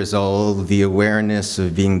 53 years old, the awareness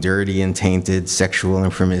of being dirty and tainted, sexual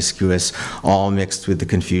and promiscuous, all mixed with the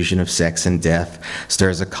confusion of sex and death,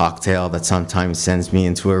 stirs a cocktail that sometimes sends me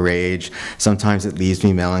into a rage, sometimes it leaves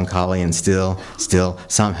me melancholy, and still,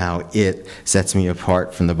 somehow it sets me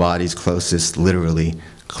apart from the body's closest, literally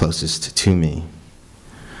closest to me.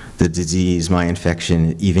 The disease, my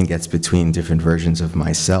infection, even gets between different versions of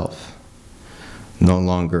myself. No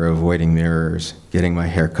longer avoiding mirrors, getting my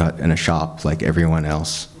hair cut in a shop like everyone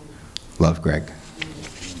else. Love, Greg.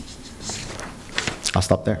 I'll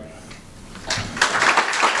stop there.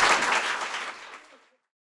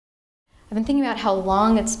 I've been thinking about how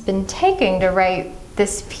long it's been taking to write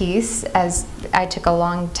this piece, as I took a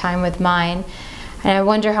long time with mine. And I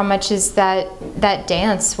wonder how much is that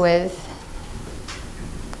dance with,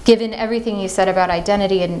 given everything you said about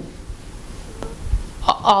identity and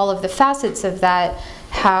all of the facets of that,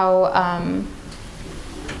 how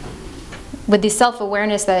with the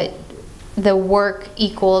self-awareness that the work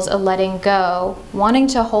equals a letting go, wanting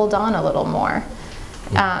to hold on a little more.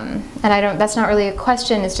 And that's not really a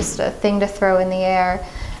question, it's just a thing to throw in the air.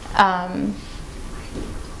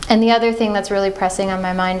 And the other thing that's really pressing on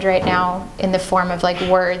my mind right now, in the form of like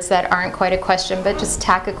words that aren't quite a question, but just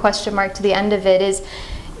tack a question mark to the end of it, is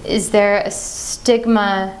is there a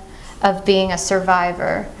stigma of being a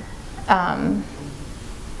survivor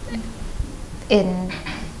in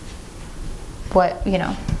what, you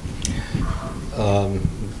know?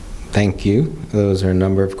 Thank you. Those are a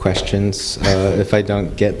number of questions. If I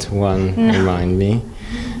don't get to one, remind me.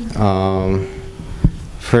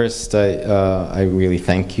 First, I really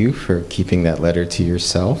thank you for keeping that letter to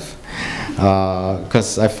yourself,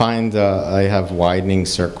 because I find I have widening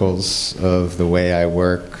circles of the way I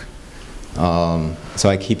work. So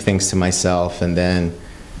I keep things to myself, and then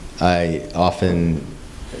I often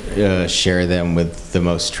share them with the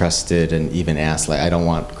most trusted, and even ask, like, I don't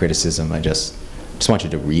want criticism, I just want you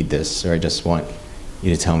to read this, or I just want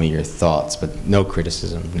you to tell me your thoughts, but no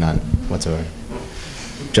criticism, none whatsoever.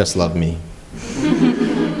 Just love me.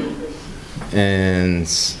 And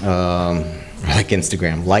like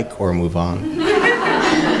Instagram, like or move on.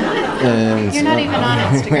 And, you're not even on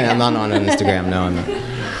Instagram. I'm not on Instagram, no, I'm not.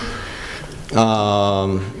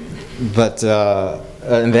 But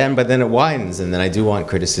then it widens, and then I do want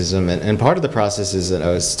criticism. And part of the process is that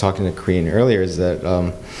I was talking to Corrine earlier, is that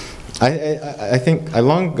I think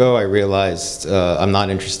long ago I realized I'm not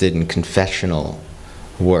interested in confessional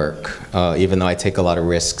work, even though I take a lot of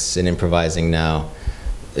risks in improvising now.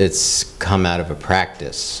 It's come out of a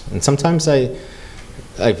practice, and sometimes I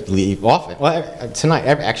leave often. Well, tonight,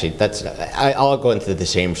 actually, I'll go into the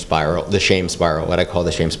shame spiral, what I call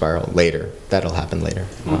the shame spiral, later. That'll happen later.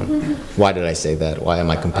 Why did I say that? Why am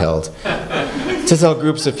I compelled to tell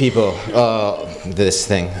groups of people this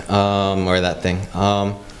thing or that thing?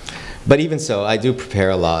 But even so, I do prepare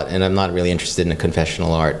a lot, and I'm not really interested in a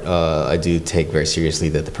confessional art. I do take very seriously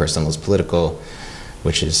that the personal is political,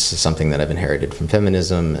 which is something that I've inherited from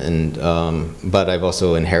feminism, and but I've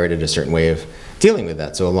also inherited a certain way of dealing with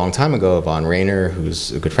that. So a long time ago, Yvonne Rainer,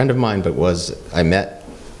 who's a good friend of mine, but I met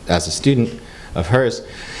as a student of hers,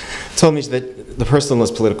 told me that the personal is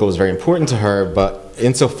political was very important to her, but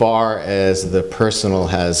insofar as the personal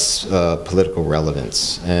has political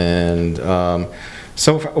relevance. And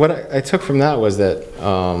so what I took from that was that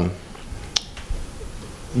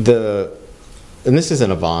and this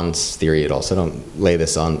isn't Yvonne's theory at all, so don't lay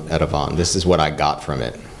this on at Yvonne. This is what I got from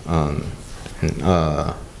it.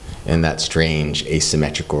 In that strange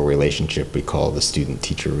asymmetrical relationship we call the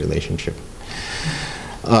student-teacher relationship.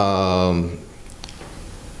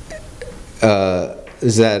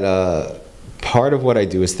 Is that part of what I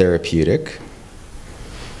do is therapeutic.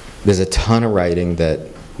 There's a ton of writing that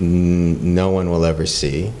no one will ever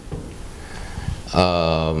see.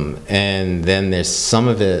 And then there's some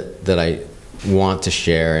of it that I want to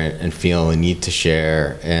share and feel a need to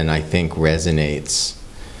share, and I think resonates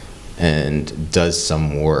and does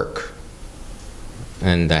some work.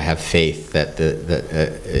 And I have faith that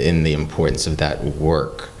in the importance of that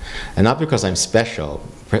work. And not because I'm special,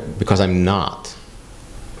 because I'm not.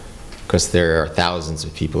 Because there are thousands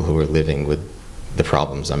of people who are living with the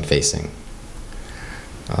problems I'm facing.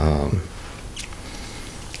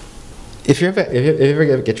 If you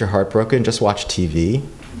ever get your heart broken, just watch TV.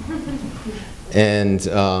 And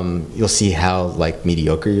you'll see how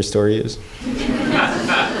mediocre your story is.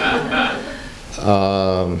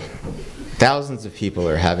 Thousands of people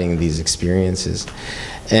are having these experiences,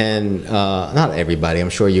 and not everybody. I'm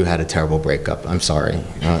sure you had a terrible breakup. I'm sorry.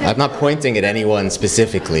 I'm not pointing at anyone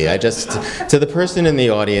specifically. I just, to the person in the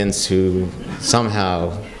audience who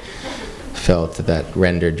somehow felt that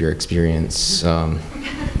rendered your experience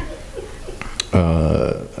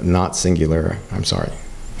not singular. I'm sorry.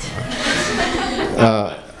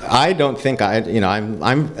 I don't think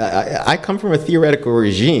I come from a theoretical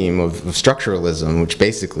regime of structuralism, which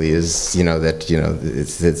basically is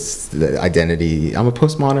it's the identity. I'm a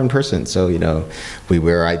postmodern person, so we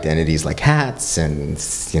wear identities like hats, and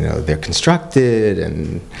they're constructed,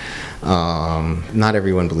 and not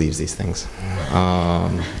everyone believes these things,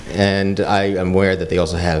 and I am aware that they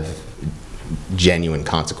also have genuine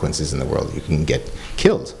consequences in the world. You can get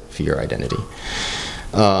killed for your identity,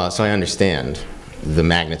 so I understand the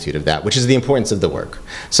magnitude of that, which is the importance of the work.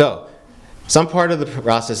 So, some part of the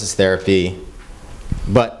process is therapy,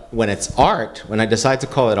 but when it's art, when I decide to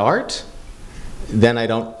call it art, then I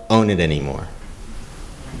don't own it anymore.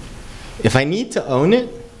 If I need to own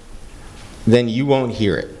it, then you won't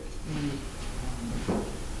hear it.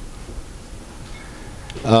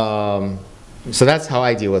 So that's how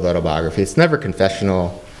I deal with autobiography. It's never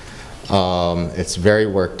confessional. It's very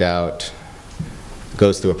worked out.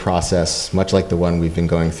 Goes through a process, much like the one we've been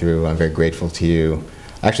going through. I'm very grateful to you.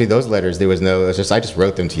 Actually, those letters, I just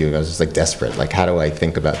wrote them to you. I was just desperate. How do I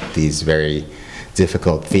think about these very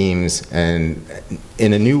difficult themes? And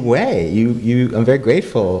in a new way, I'm very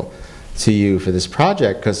grateful to you for this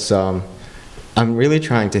project, because I'm really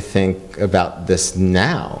trying to think about this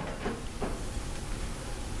now,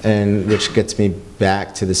 and which gets me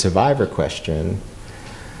back to the survivor question.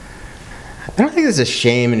 I don't think there's a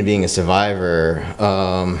shame in being a survivor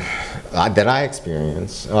that I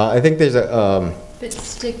experience. I think there's a... But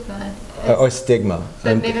stigma. Or stigma.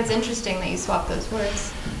 But maybe it's interesting that you swap those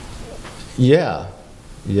words. Yeah,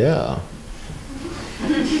 yeah.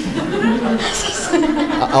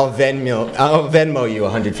 I'll Venmo you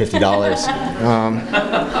 $150.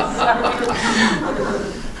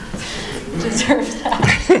 Deserves that.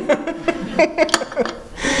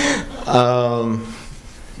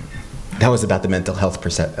 That was about the mental health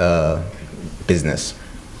business.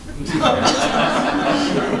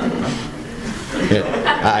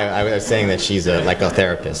 I was saying that she's like a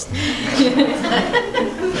therapist.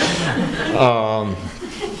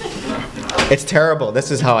 It's terrible.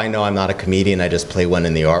 This is how I know I'm not a comedian. I just play one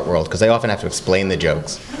in the art world, because I often have to explain the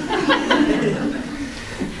jokes.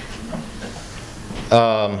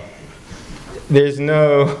 There's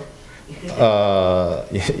no...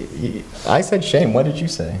 I said shame. What did you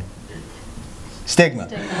say? Stigma.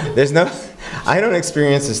 There's no... I don't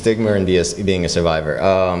experience the stigma in being a survivor.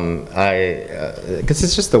 Because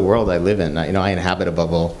it's just the world I live in. I inhabit a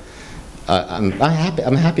bubble. I'm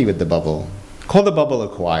happy with the bubble. Call the bubble a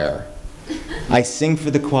choir. I sing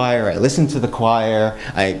for the choir. I listen to the choir.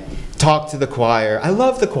 I talk to the choir. I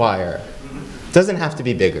love the choir. It doesn't have to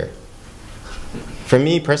be bigger. For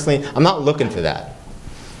me personally, I'm not looking for that.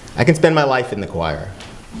 I can spend my life in the choir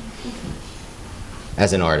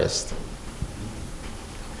as an artist.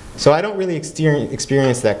 So I don't really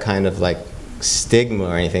experience that kind of like stigma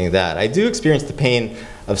or anything like that. I do experience the pain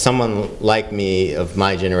of someone like me, of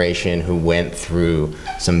my generation, who went through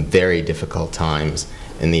some very difficult times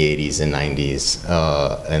in the 80s and 90s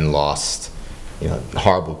and lost,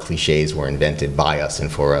 horrible cliches were invented by us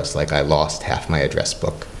and for us. Like, I lost half my address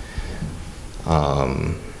book.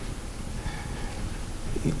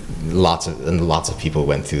 Lots of people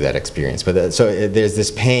went through that experience. But so there's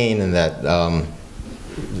this pain, and that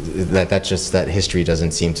that history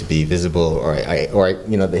doesn't seem to be visible, or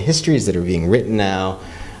the histories that are being written now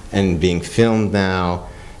and being filmed now,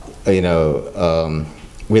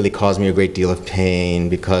 really cause me a great deal of pain,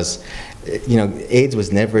 because AIDS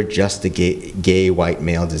was never just a gay white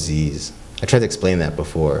male disease. I tried to explain that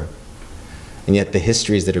before, and yet the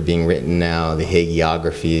histories that are being written now, the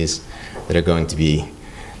hagiographies that are going to be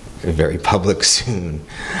very public soon,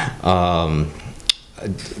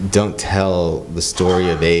 don't tell the story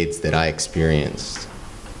of AIDS that I experienced,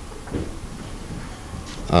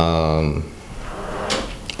 and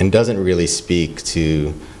doesn't really speak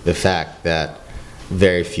to the fact that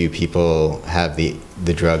very few people have the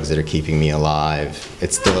drugs that are keeping me alive.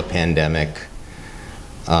 It's still a pandemic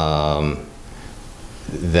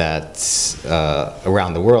that's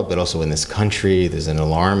around the world, but also in this country. There's an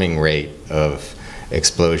alarming rate of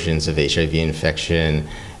explosions of HIV infection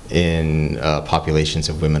in populations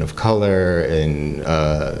of women of color, in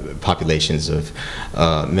populations of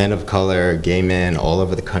men of color, gay men all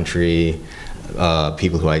over the country,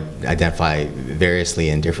 people who identify variously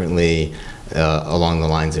and differently along the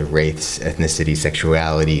lines of race, ethnicity,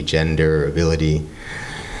 sexuality, gender, ability.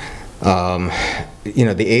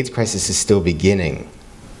 The AIDS crisis is still beginning.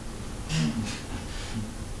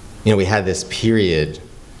 We had this period,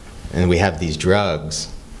 and we have these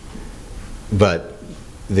drugs, but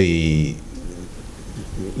if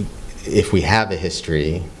we have a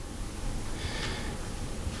history,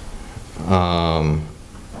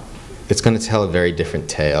 it's going to tell a very different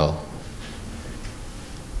tale.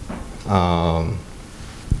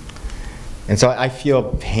 And so I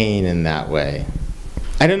feel pain in that way.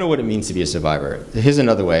 I don't know what it means to be a survivor. Here's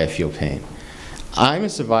another way I feel pain. I'm a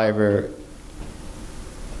survivor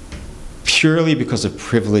purely because of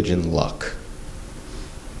privilege and luck.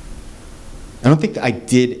 I don't think that I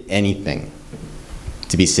did anything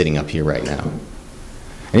to be sitting up here right now.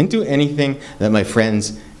 I didn't do anything that my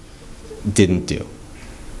friends didn't do.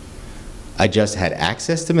 I just had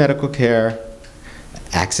access to medical care,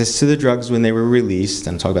 access to the drugs when they were released.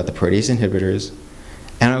 I'm talking about the protease inhibitors.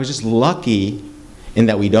 And I was just lucky in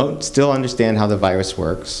that we don't still understand how the virus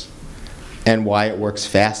works and why it works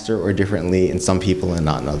faster or differently in some people and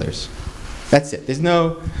not in others. That's it. There's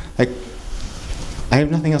no, I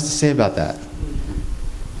have nothing else to say about that.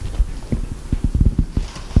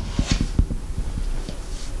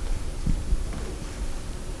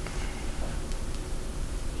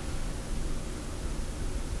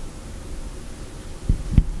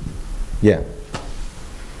 Yeah.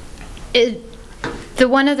 The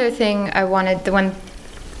one other thing I wanted, the one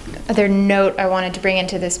other note I wanted to bring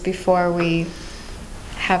into this before we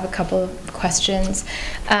have a couple of questions,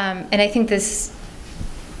 and I think this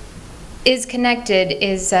is connected,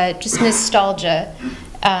 is just nostalgia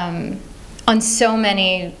on so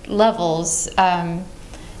many levels.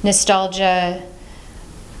 Nostalgia,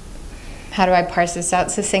 how do I parse this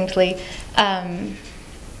out succinctly?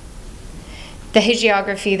 The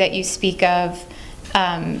hagiography that you speak of,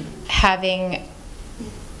 having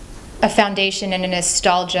a foundation and a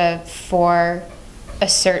nostalgia for a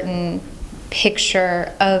certain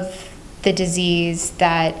picture of the disease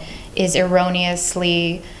that is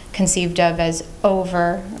erroneously conceived of as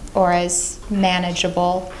over or as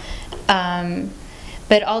manageable.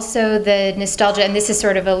 But also the nostalgia, and this is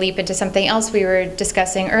sort of a leap into something else we were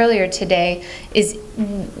discussing earlier today, is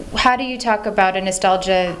how do you talk about a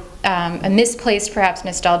nostalgia, a misplaced perhaps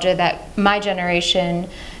nostalgia that my generation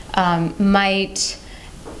might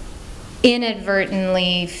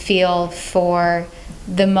inadvertently feel for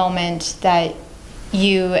the moment that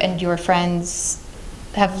you and your friends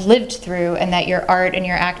have lived through, and that your art and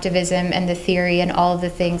your activism and the theory and all of the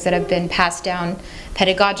things that have been passed down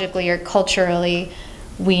pedagogically or culturally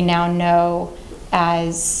we now know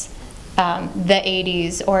as the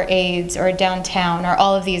 80s or AIDS or downtown or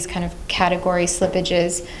all of these kind of category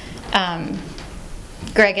slippages.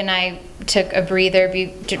 Gregg and I took a breather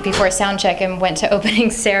before sound check and went to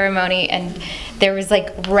opening ceremony, and there was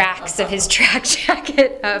like racks of his track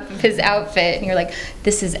jacket up, of his outfit, and you're like,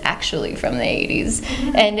 this is actually from the 80s.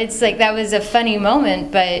 And it's like, that was a funny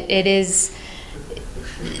moment, but it is,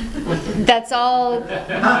 that's all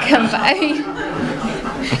combined.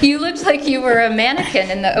 You looked like you were a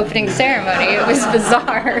mannequin in the opening ceremony. It was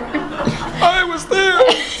bizarre. I was there.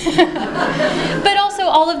 But also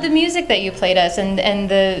all of the music that you played us, and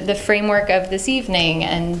the framework of this evening,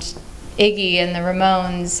 and Iggy and the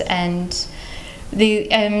Ramones, and the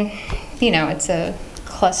you know, it's a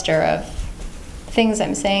cluster of things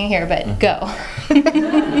I'm saying here, but go.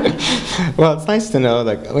 Well, it's nice to know,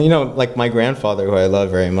 like, you know, like my grandfather, who I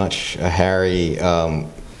love very much, Harry,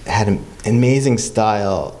 had an amazing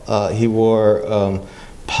style. He wore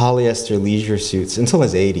polyester leisure suits until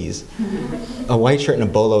his 80s, a white shirt and a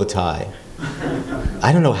bolo tie.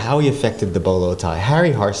 I don't know how he affected the bolo tie.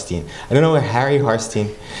 Harry Harstein. I don't know where Harry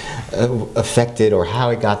Harstein affected, or how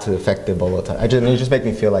it got to affect the bolo tie. It just made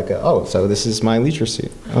me feel like, oh, so this is my leisure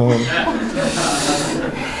suit.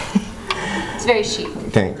 It's very chic.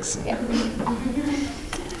 Thanks. Yeah.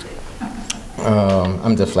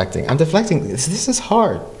 I'm deflecting. This is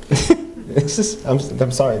hard.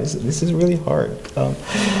 I'm sorry. This is really hard.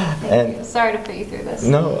 And sorry to put you through this.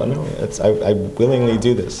 No. I willingly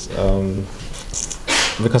do this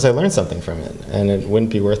because I learned something from it, and it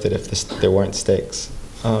wouldn't be worth it if there weren't stakes.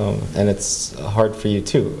 And it's hard for you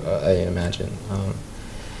too, I imagine,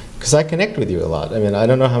 because I connect with you a lot. I mean, I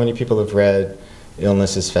don't know how many people have read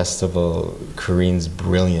Illnesses Festival, Corrine's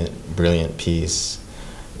brilliant piece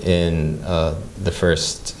in the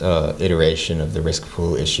first iteration of the risk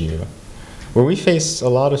pool issue, where we face a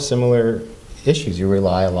lot of similar issues. You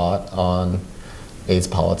rely a lot on AIDS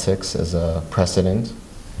politics as a precedent.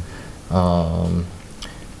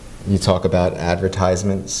 You talk about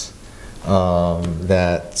advertisements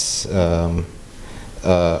that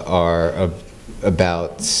are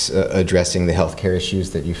about addressing the healthcare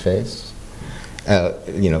issues that you face.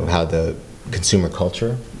 You know, how the consumer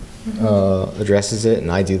culture addresses it,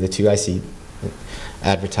 and I do too. I see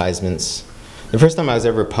advertisements. The first time I was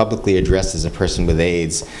ever publicly addressed as a person with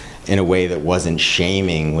AIDS in a way that wasn't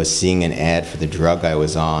shaming was seeing an ad for the drug I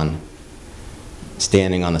was on,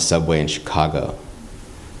 standing on the subway in Chicago.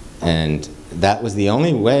 And that was the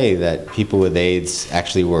only way that people with AIDS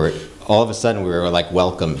actually were, all of a sudden we were like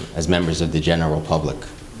welcome as members of the general public.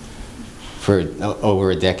 For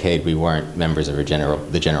over a decade we weren't members of the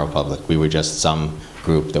general public. We were just some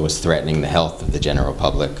group that was threatening the health of the general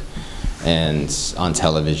public. And on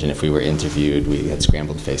television, if we were interviewed, we had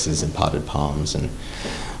scrambled faces and potted palms. And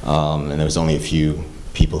there was only a few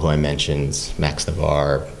people who I mentioned, Max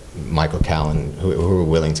Navarre, Michael Callan, who were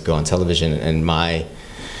willing to go on television. And my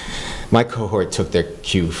cohort took their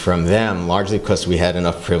cue from them, largely because we had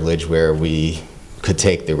enough privilege where we could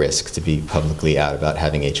take the risk to be publicly out about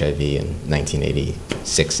having HIV in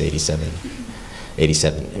 1986, 87,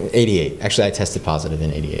 88. Actually, I tested positive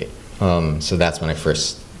in 88. So that's when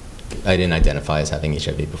I didn't identify as having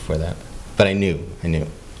HIV before that. But I knew.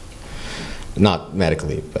 Not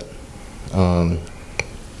medically, but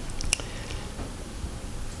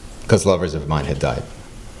because lovers of mine had died.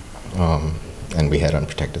 And we had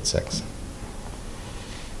unprotected sex.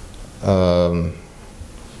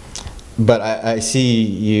 But I see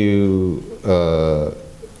you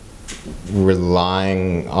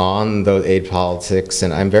relying on those aid politics,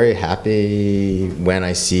 and I'm very happy when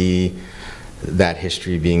I see that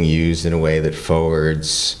history being used in a way that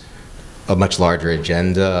forwards a much larger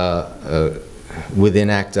agenda. Within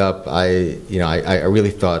ACT UP, I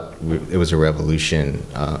really thought it was a revolution.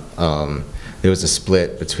 There was a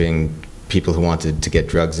split between people who wanted to get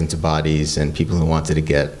drugs into bodies and people who wanted to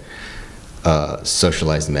get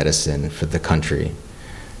socialized medicine for the country.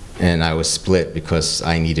 And I was split because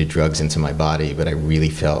I needed drugs into my body, but I really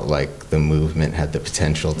felt like the movement had the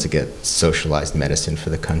potential to get socialized medicine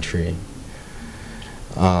for the country.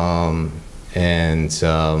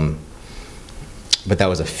 But that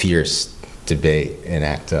was a fierce debate in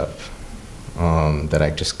ACT UP that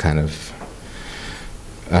I just kind of,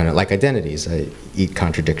 I don't know, like identities. I eat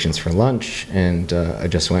contradictions for lunch, and I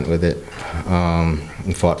just went with it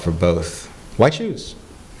and fought for both. Why choose?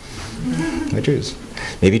 Why choose?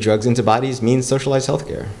 Maybe drugs into bodies means socialized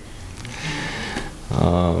healthcare.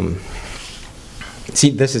 See,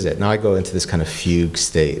 this is it. Now I go into this kind of fugue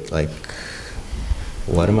state, like,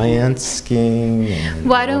 what am I asking?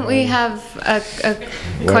 Why don't we have a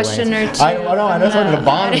question or two? I just wanted to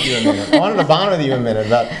bond with you a minute. I wanted to bond with you a minute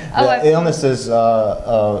about the illnesses,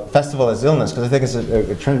 festival as illness, because I think it's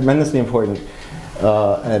a tremendously important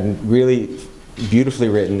and really beautifully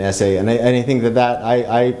written essay. And I think that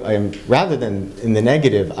I am, rather than in the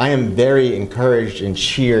negative, I am very encouraged and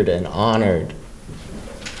cheered and honored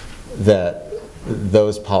that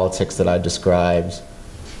those politics that I described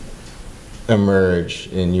emerge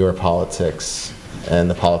in your politics and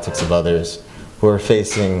the politics of others who are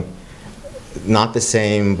facing not the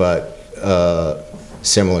same but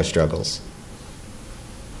similar struggles.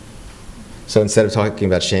 So instead of talking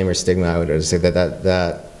about shame or stigma, I would say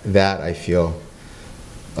that I feel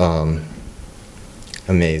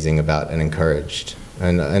amazing about and encouraged.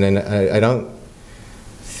 And I don't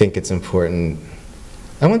think it's important.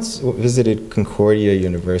 I once visited Concordia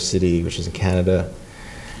University, which is in Canada.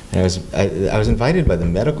 And I was invited by the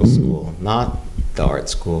medical school, not the art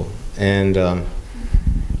school, and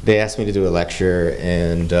they asked me to do a lecture.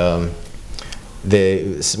 And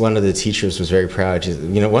one of the teachers was very proud. She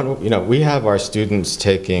said, we have our students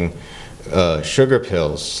taking sugar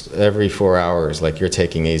pills every 4 hours, like you're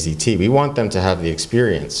taking AZT. We want them to have the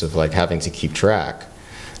experience of like having to keep track.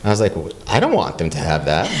 And I was like, well, I don't want them to have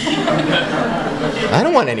that. I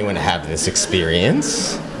don't want anyone to have this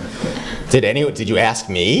experience. Did you ask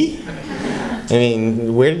me? I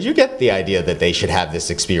mean, where did you get the idea that they should have this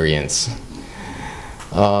experience?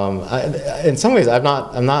 In some ways, I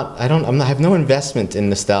have no investment in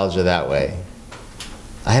nostalgia that way.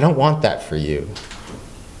 I don't want that for you.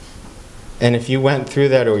 And if you went through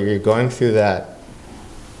that or you're going through that,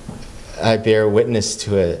 I bear witness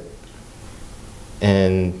to it,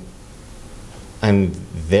 and I'm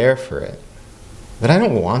there for it. But I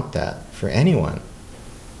don't want that for anyone.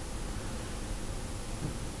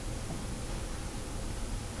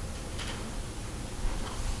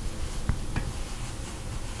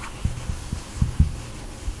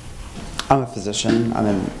 I'm a physician.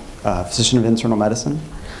 I'm a physician of internal medicine,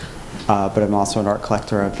 but I'm also an art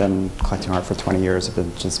collector. I've been collecting art for 20 years. I've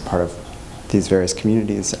been just part of these various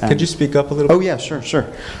communities. And could you speak up a little bit? Oh, yeah, sure. So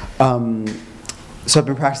I've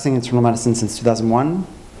been practicing internal medicine since 2001,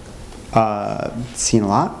 seen a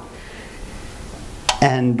lot.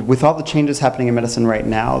 And with all the changes happening in medicine right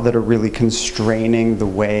now that are really constraining the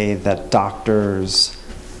way that doctors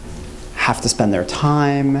have to spend their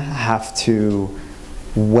time, have to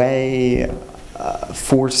weigh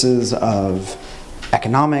forces of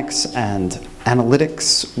economics and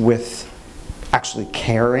analytics with actually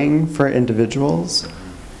caring for individuals,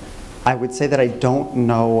 I would say that I don't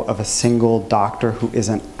know of a single doctor who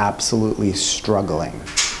isn't absolutely struggling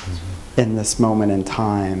in this moment in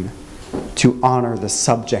time to honor the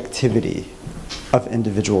subjectivity of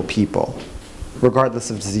individual people,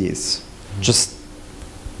 regardless of disease. Just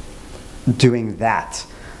doing that.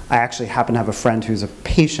 I actually happen to have a friend who's a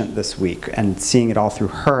patient this week, and seeing it all through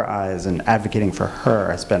her eyes and advocating for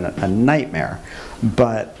her has been a nightmare.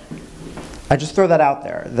 But I just throw that out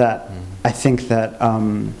there, that I think that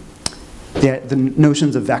the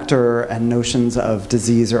notions of vector and notions of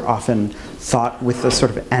disease are often thought with a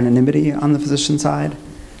sort of anonymity on the physician side.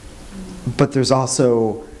 But there's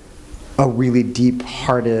also a really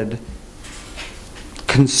deep-hearted,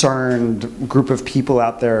 concerned group of people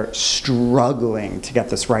out there struggling to get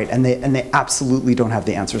this right, and they absolutely don't have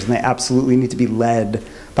the answers, and they absolutely need to be led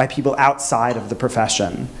by people outside of the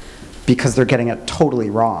profession because they're getting it totally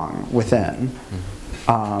wrong within.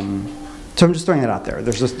 So I'm just throwing that out there.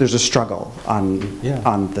 There's a struggle on Yeah.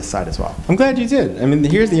 on this side as well. I'm glad you did. I mean,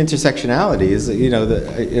 here's the intersectionality. Is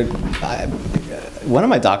one of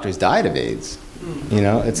my doctors died of AIDS. You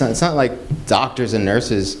know, it's not like doctors and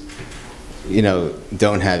nurses, you know,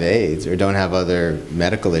 don't have AIDS or don't have other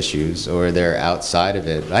medical issues or they're outside of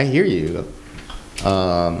it. I hear you,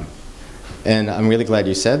 and I'm really glad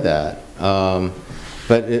you said that.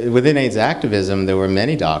 But within AIDS activism, there were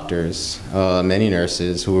many doctors, many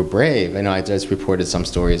nurses who were brave. I know I just reported some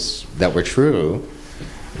stories that were true,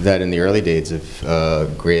 that in the early days of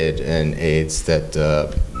GRID and AIDS, that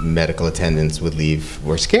medical attendants would leave,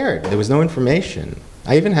 were scared. There was no information.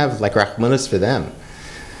 I even have like rachmanus for them.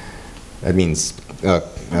 That means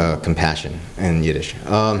compassion in Yiddish.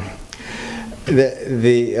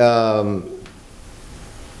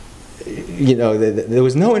 You know, there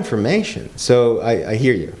was no information. So I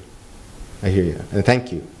hear you. I hear you. And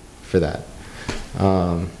thank you for that.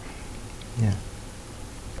 Yeah.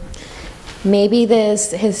 Maybe this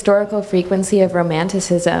historical frequency of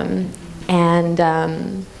romanticism. And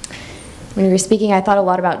when you were speaking, I thought a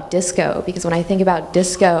lot about disco, because when I think about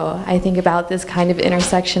disco, I think about this kind of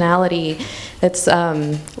intersectionality that's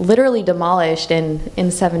literally demolished in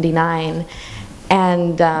 '79.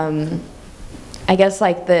 And I guess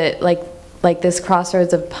like this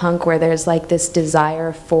crossroads of punk where there's like this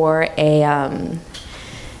desire for a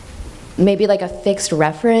maybe like a fixed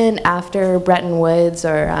referent after Bretton Woods,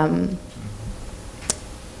 or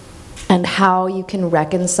and how you can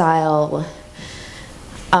reconcile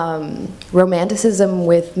romanticism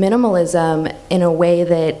with minimalism in a way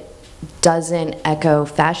that doesn't echo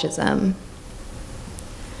fascism.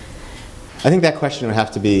 I think that question would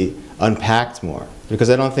have to be unpacked more, because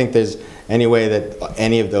I don't think there's any way that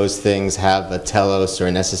any of those things have a telos or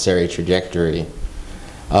a necessary trajectory.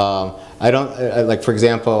 I don't, like for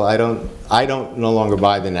example, I don't no longer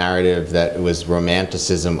buy the narrative that it was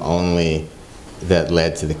romanticism only that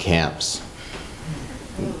led to the camps.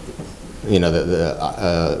 You know,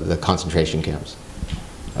 the concentration camps,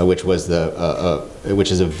 which was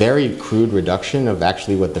which is a very crude reduction of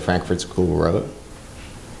actually what the Frankfurt School wrote.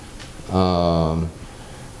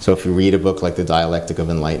 So if you read a book like The Dialectic of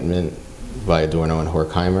Enlightenment by Adorno and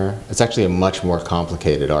Horkheimer, it's actually a much more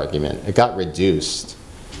complicated argument. It got reduced.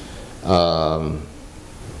 It's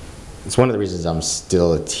one of the reasons I'm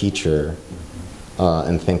still a teacher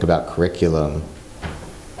and think about curriculum,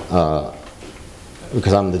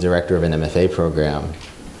 because I'm the director of an MFA program.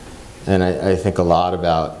 And I think a lot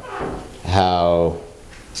about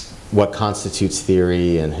what constitutes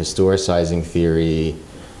theory and historicizing theory.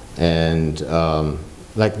 And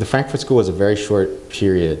like the Frankfurt School was a very short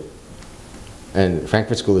period. And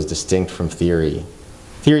Frankfurt School is distinct from theory.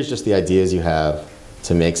 Theory is just the ideas you have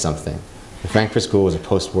to make something. The Frankfurt School was a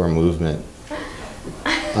post-war movement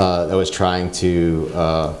that was trying to,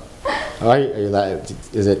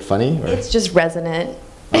 is it funny? Or? It's just resonant.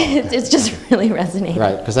 It's just really resonating.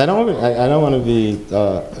 Right, because I don't want to be,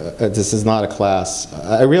 this is not a class.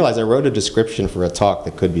 I realize I wrote a description for a talk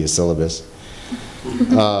that could be a syllabus.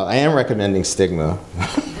 I am recommending Stigma.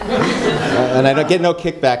 And I don't get no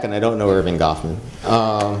kickback, and I don't know Erving Goffman.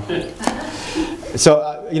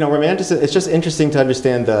 So, you know, romanticism, it's just interesting to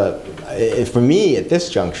understand for me at this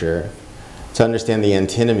juncture, to understand the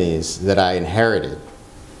antinomies that I inherited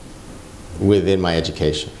within my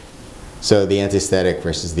education. So the anti-aesthetic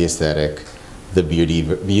versus the aesthetic, the beauty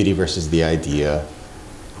versus the idea,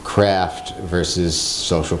 craft versus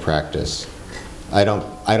social practice. I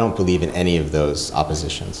don't believe in any of those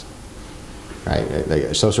oppositions. Right?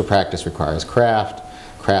 Like, social practice requires craft.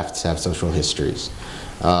 Crafts have social histories.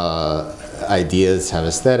 Ideas have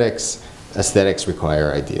aesthetics. Aesthetics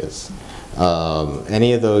require ideas.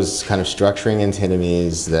 Any of those kind of structuring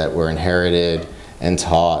antinomies that were inherited and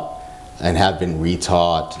taught and have been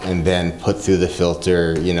retaught and then put through the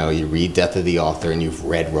filter, you know, you read Death of the Author and you've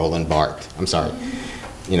read Roland Barthes. I'm sorry.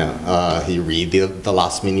 You know, you read the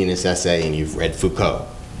Las Meninas essay and you've read Foucault.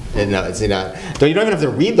 And no, you don't even have to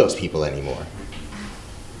read those people anymore,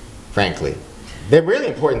 frankly. They're really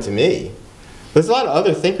important to me. There's a lot of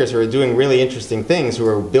other thinkers who are doing really interesting things who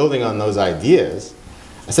are building on those ideas.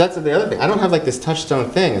 So that's the other thing. I don't have like this touchstone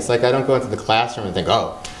thing. It's like I don't go into the classroom and think,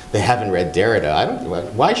 oh, they haven't read Derrida.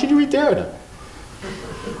 Why should you read Derrida?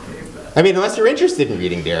 I mean, unless you're interested in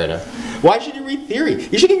reading Derrida. Why should you read theory?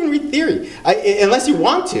 You shouldn't even read theory, unless you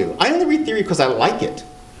want to. I only read theory because I like it.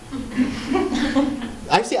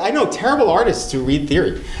 I know terrible artists who read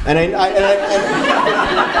theory, and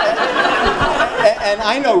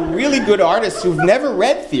I know really good artists who've never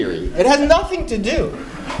read theory. It has nothing to do.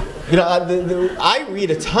 You know, I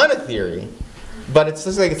read a ton of theory, but it's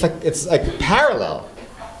just like it's like parallel.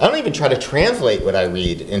 I don't even try to translate what I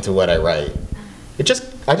read into what I write. I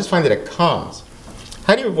just find that it comes.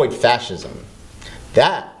 How do you avoid fascism?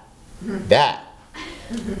 That.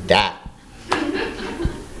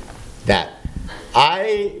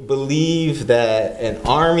 I believe that an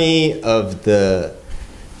army of the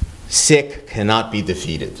sick cannot be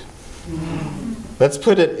defeated. Let's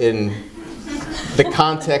put it in the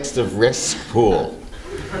context of risk pool.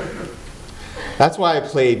 That's why I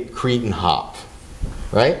played Crete and Hop,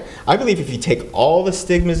 right? I believe if you take all the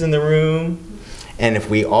stigmas in the room, and if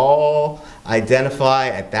we all identify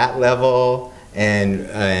at that level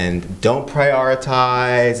and don't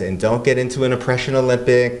prioritize and don't get into an oppression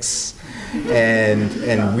Olympics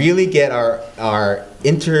and really get our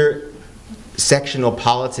intersectional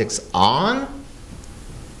politics on,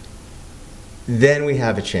 then we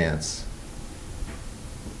have a chance.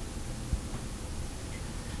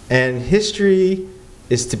 And history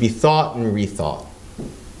is to be thought and rethought.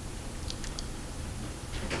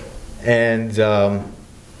 And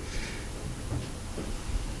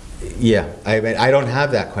yeah, I don't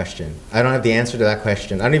have that question. I don't have the answer to that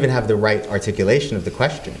question. I don't even have the right articulation of the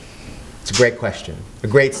question. It's a great question, a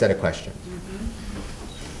great set of questions.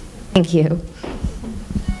 Thank you.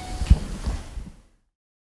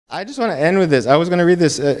 I just want to end with this. I was going to read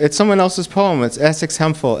this. It's someone else's poem. It's Essex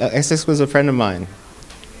Hemphill. Essex was a friend of mine,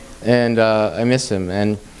 and I miss him.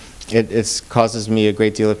 And it causes me a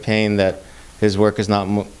great deal of pain that his work is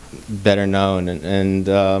not better known.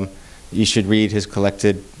 And you should read his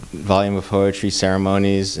collected volume of poetry,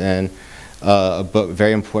 Ceremonies, and a book,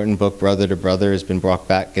 very important book, Brother to Brother, has been brought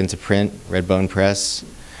back into print, Redbone Press.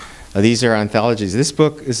 These are anthologies. This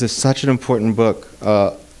book is such an important book.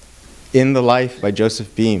 In the Life by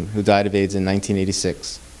Joseph Beam, who died of AIDS in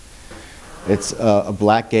 1986. It's a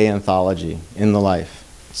black gay anthology, In the Life.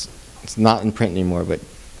 It's not in print anymore, but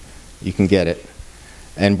you can get it.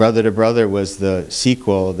 And Brother to Brother was the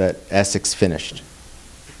sequel that Essex finished,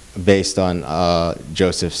 based on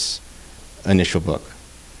Joseph's initial book.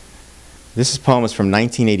 This poem is from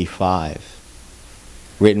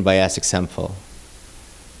 1985, written by Essex Hemphill.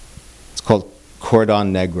 It's called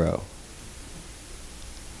Cordon Negro.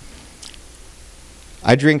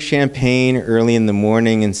 I drink champagne early in the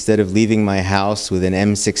morning instead of leaving my house with an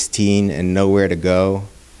M16 and nowhere to go.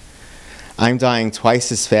 I'm dying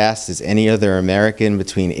twice as fast as any other American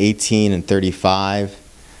between 18 and 35.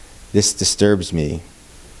 This disturbs me,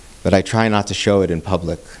 but I try not to show it in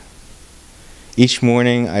public. Each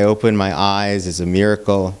morning I open my eyes as a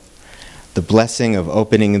miracle. The blessing of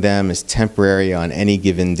opening them is temporary on any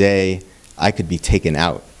given day. I could be taken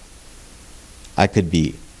out. I could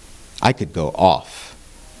go off.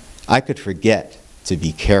 I could forget to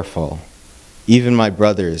be careful. Even my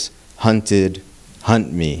brothers hunt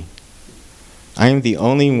me. I am the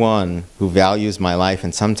only one who values my life,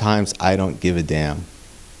 and sometimes I don't give a damn.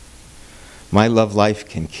 My love life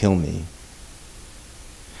can kill me.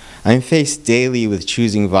 I am faced daily with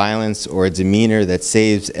choosing violence or a demeanor that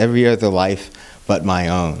saves every other life but my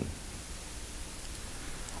own.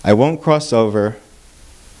 I won't cross over.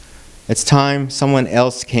 It's time someone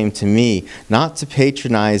else came to me, not to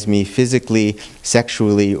patronize me physically,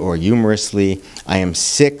 sexually, or humorously. I am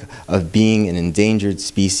sick of being an endangered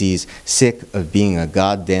species, sick of being a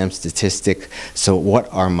goddamn statistic. So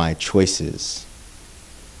what are my choices?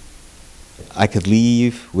 I could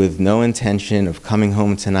leave with no intention of coming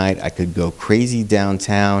home tonight. I could go crazy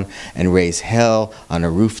downtown and raise hell on a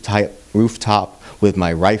rooftop with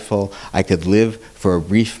my rifle. I could live for a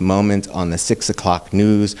brief moment on the 6 o'clock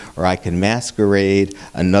news, or I could masquerade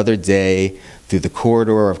another day through the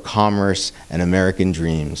corridor of commerce and American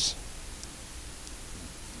dreams.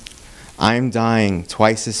 I'm dying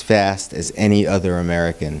twice as fast as any other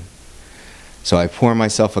American. So I pour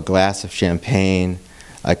myself a glass of champagne.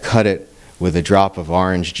 I cut it with a drop of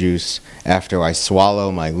orange juice after I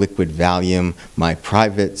swallow my liquid Valium, my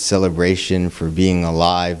private celebration for being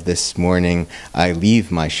alive this morning. I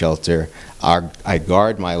leave my shelter. I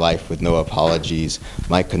guard my life with no apologies.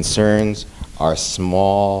 My concerns are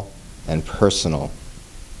small and personal.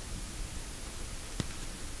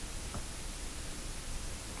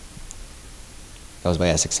 That was by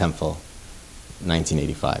Essex Hemphill,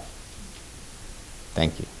 1985.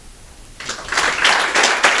 Thank you.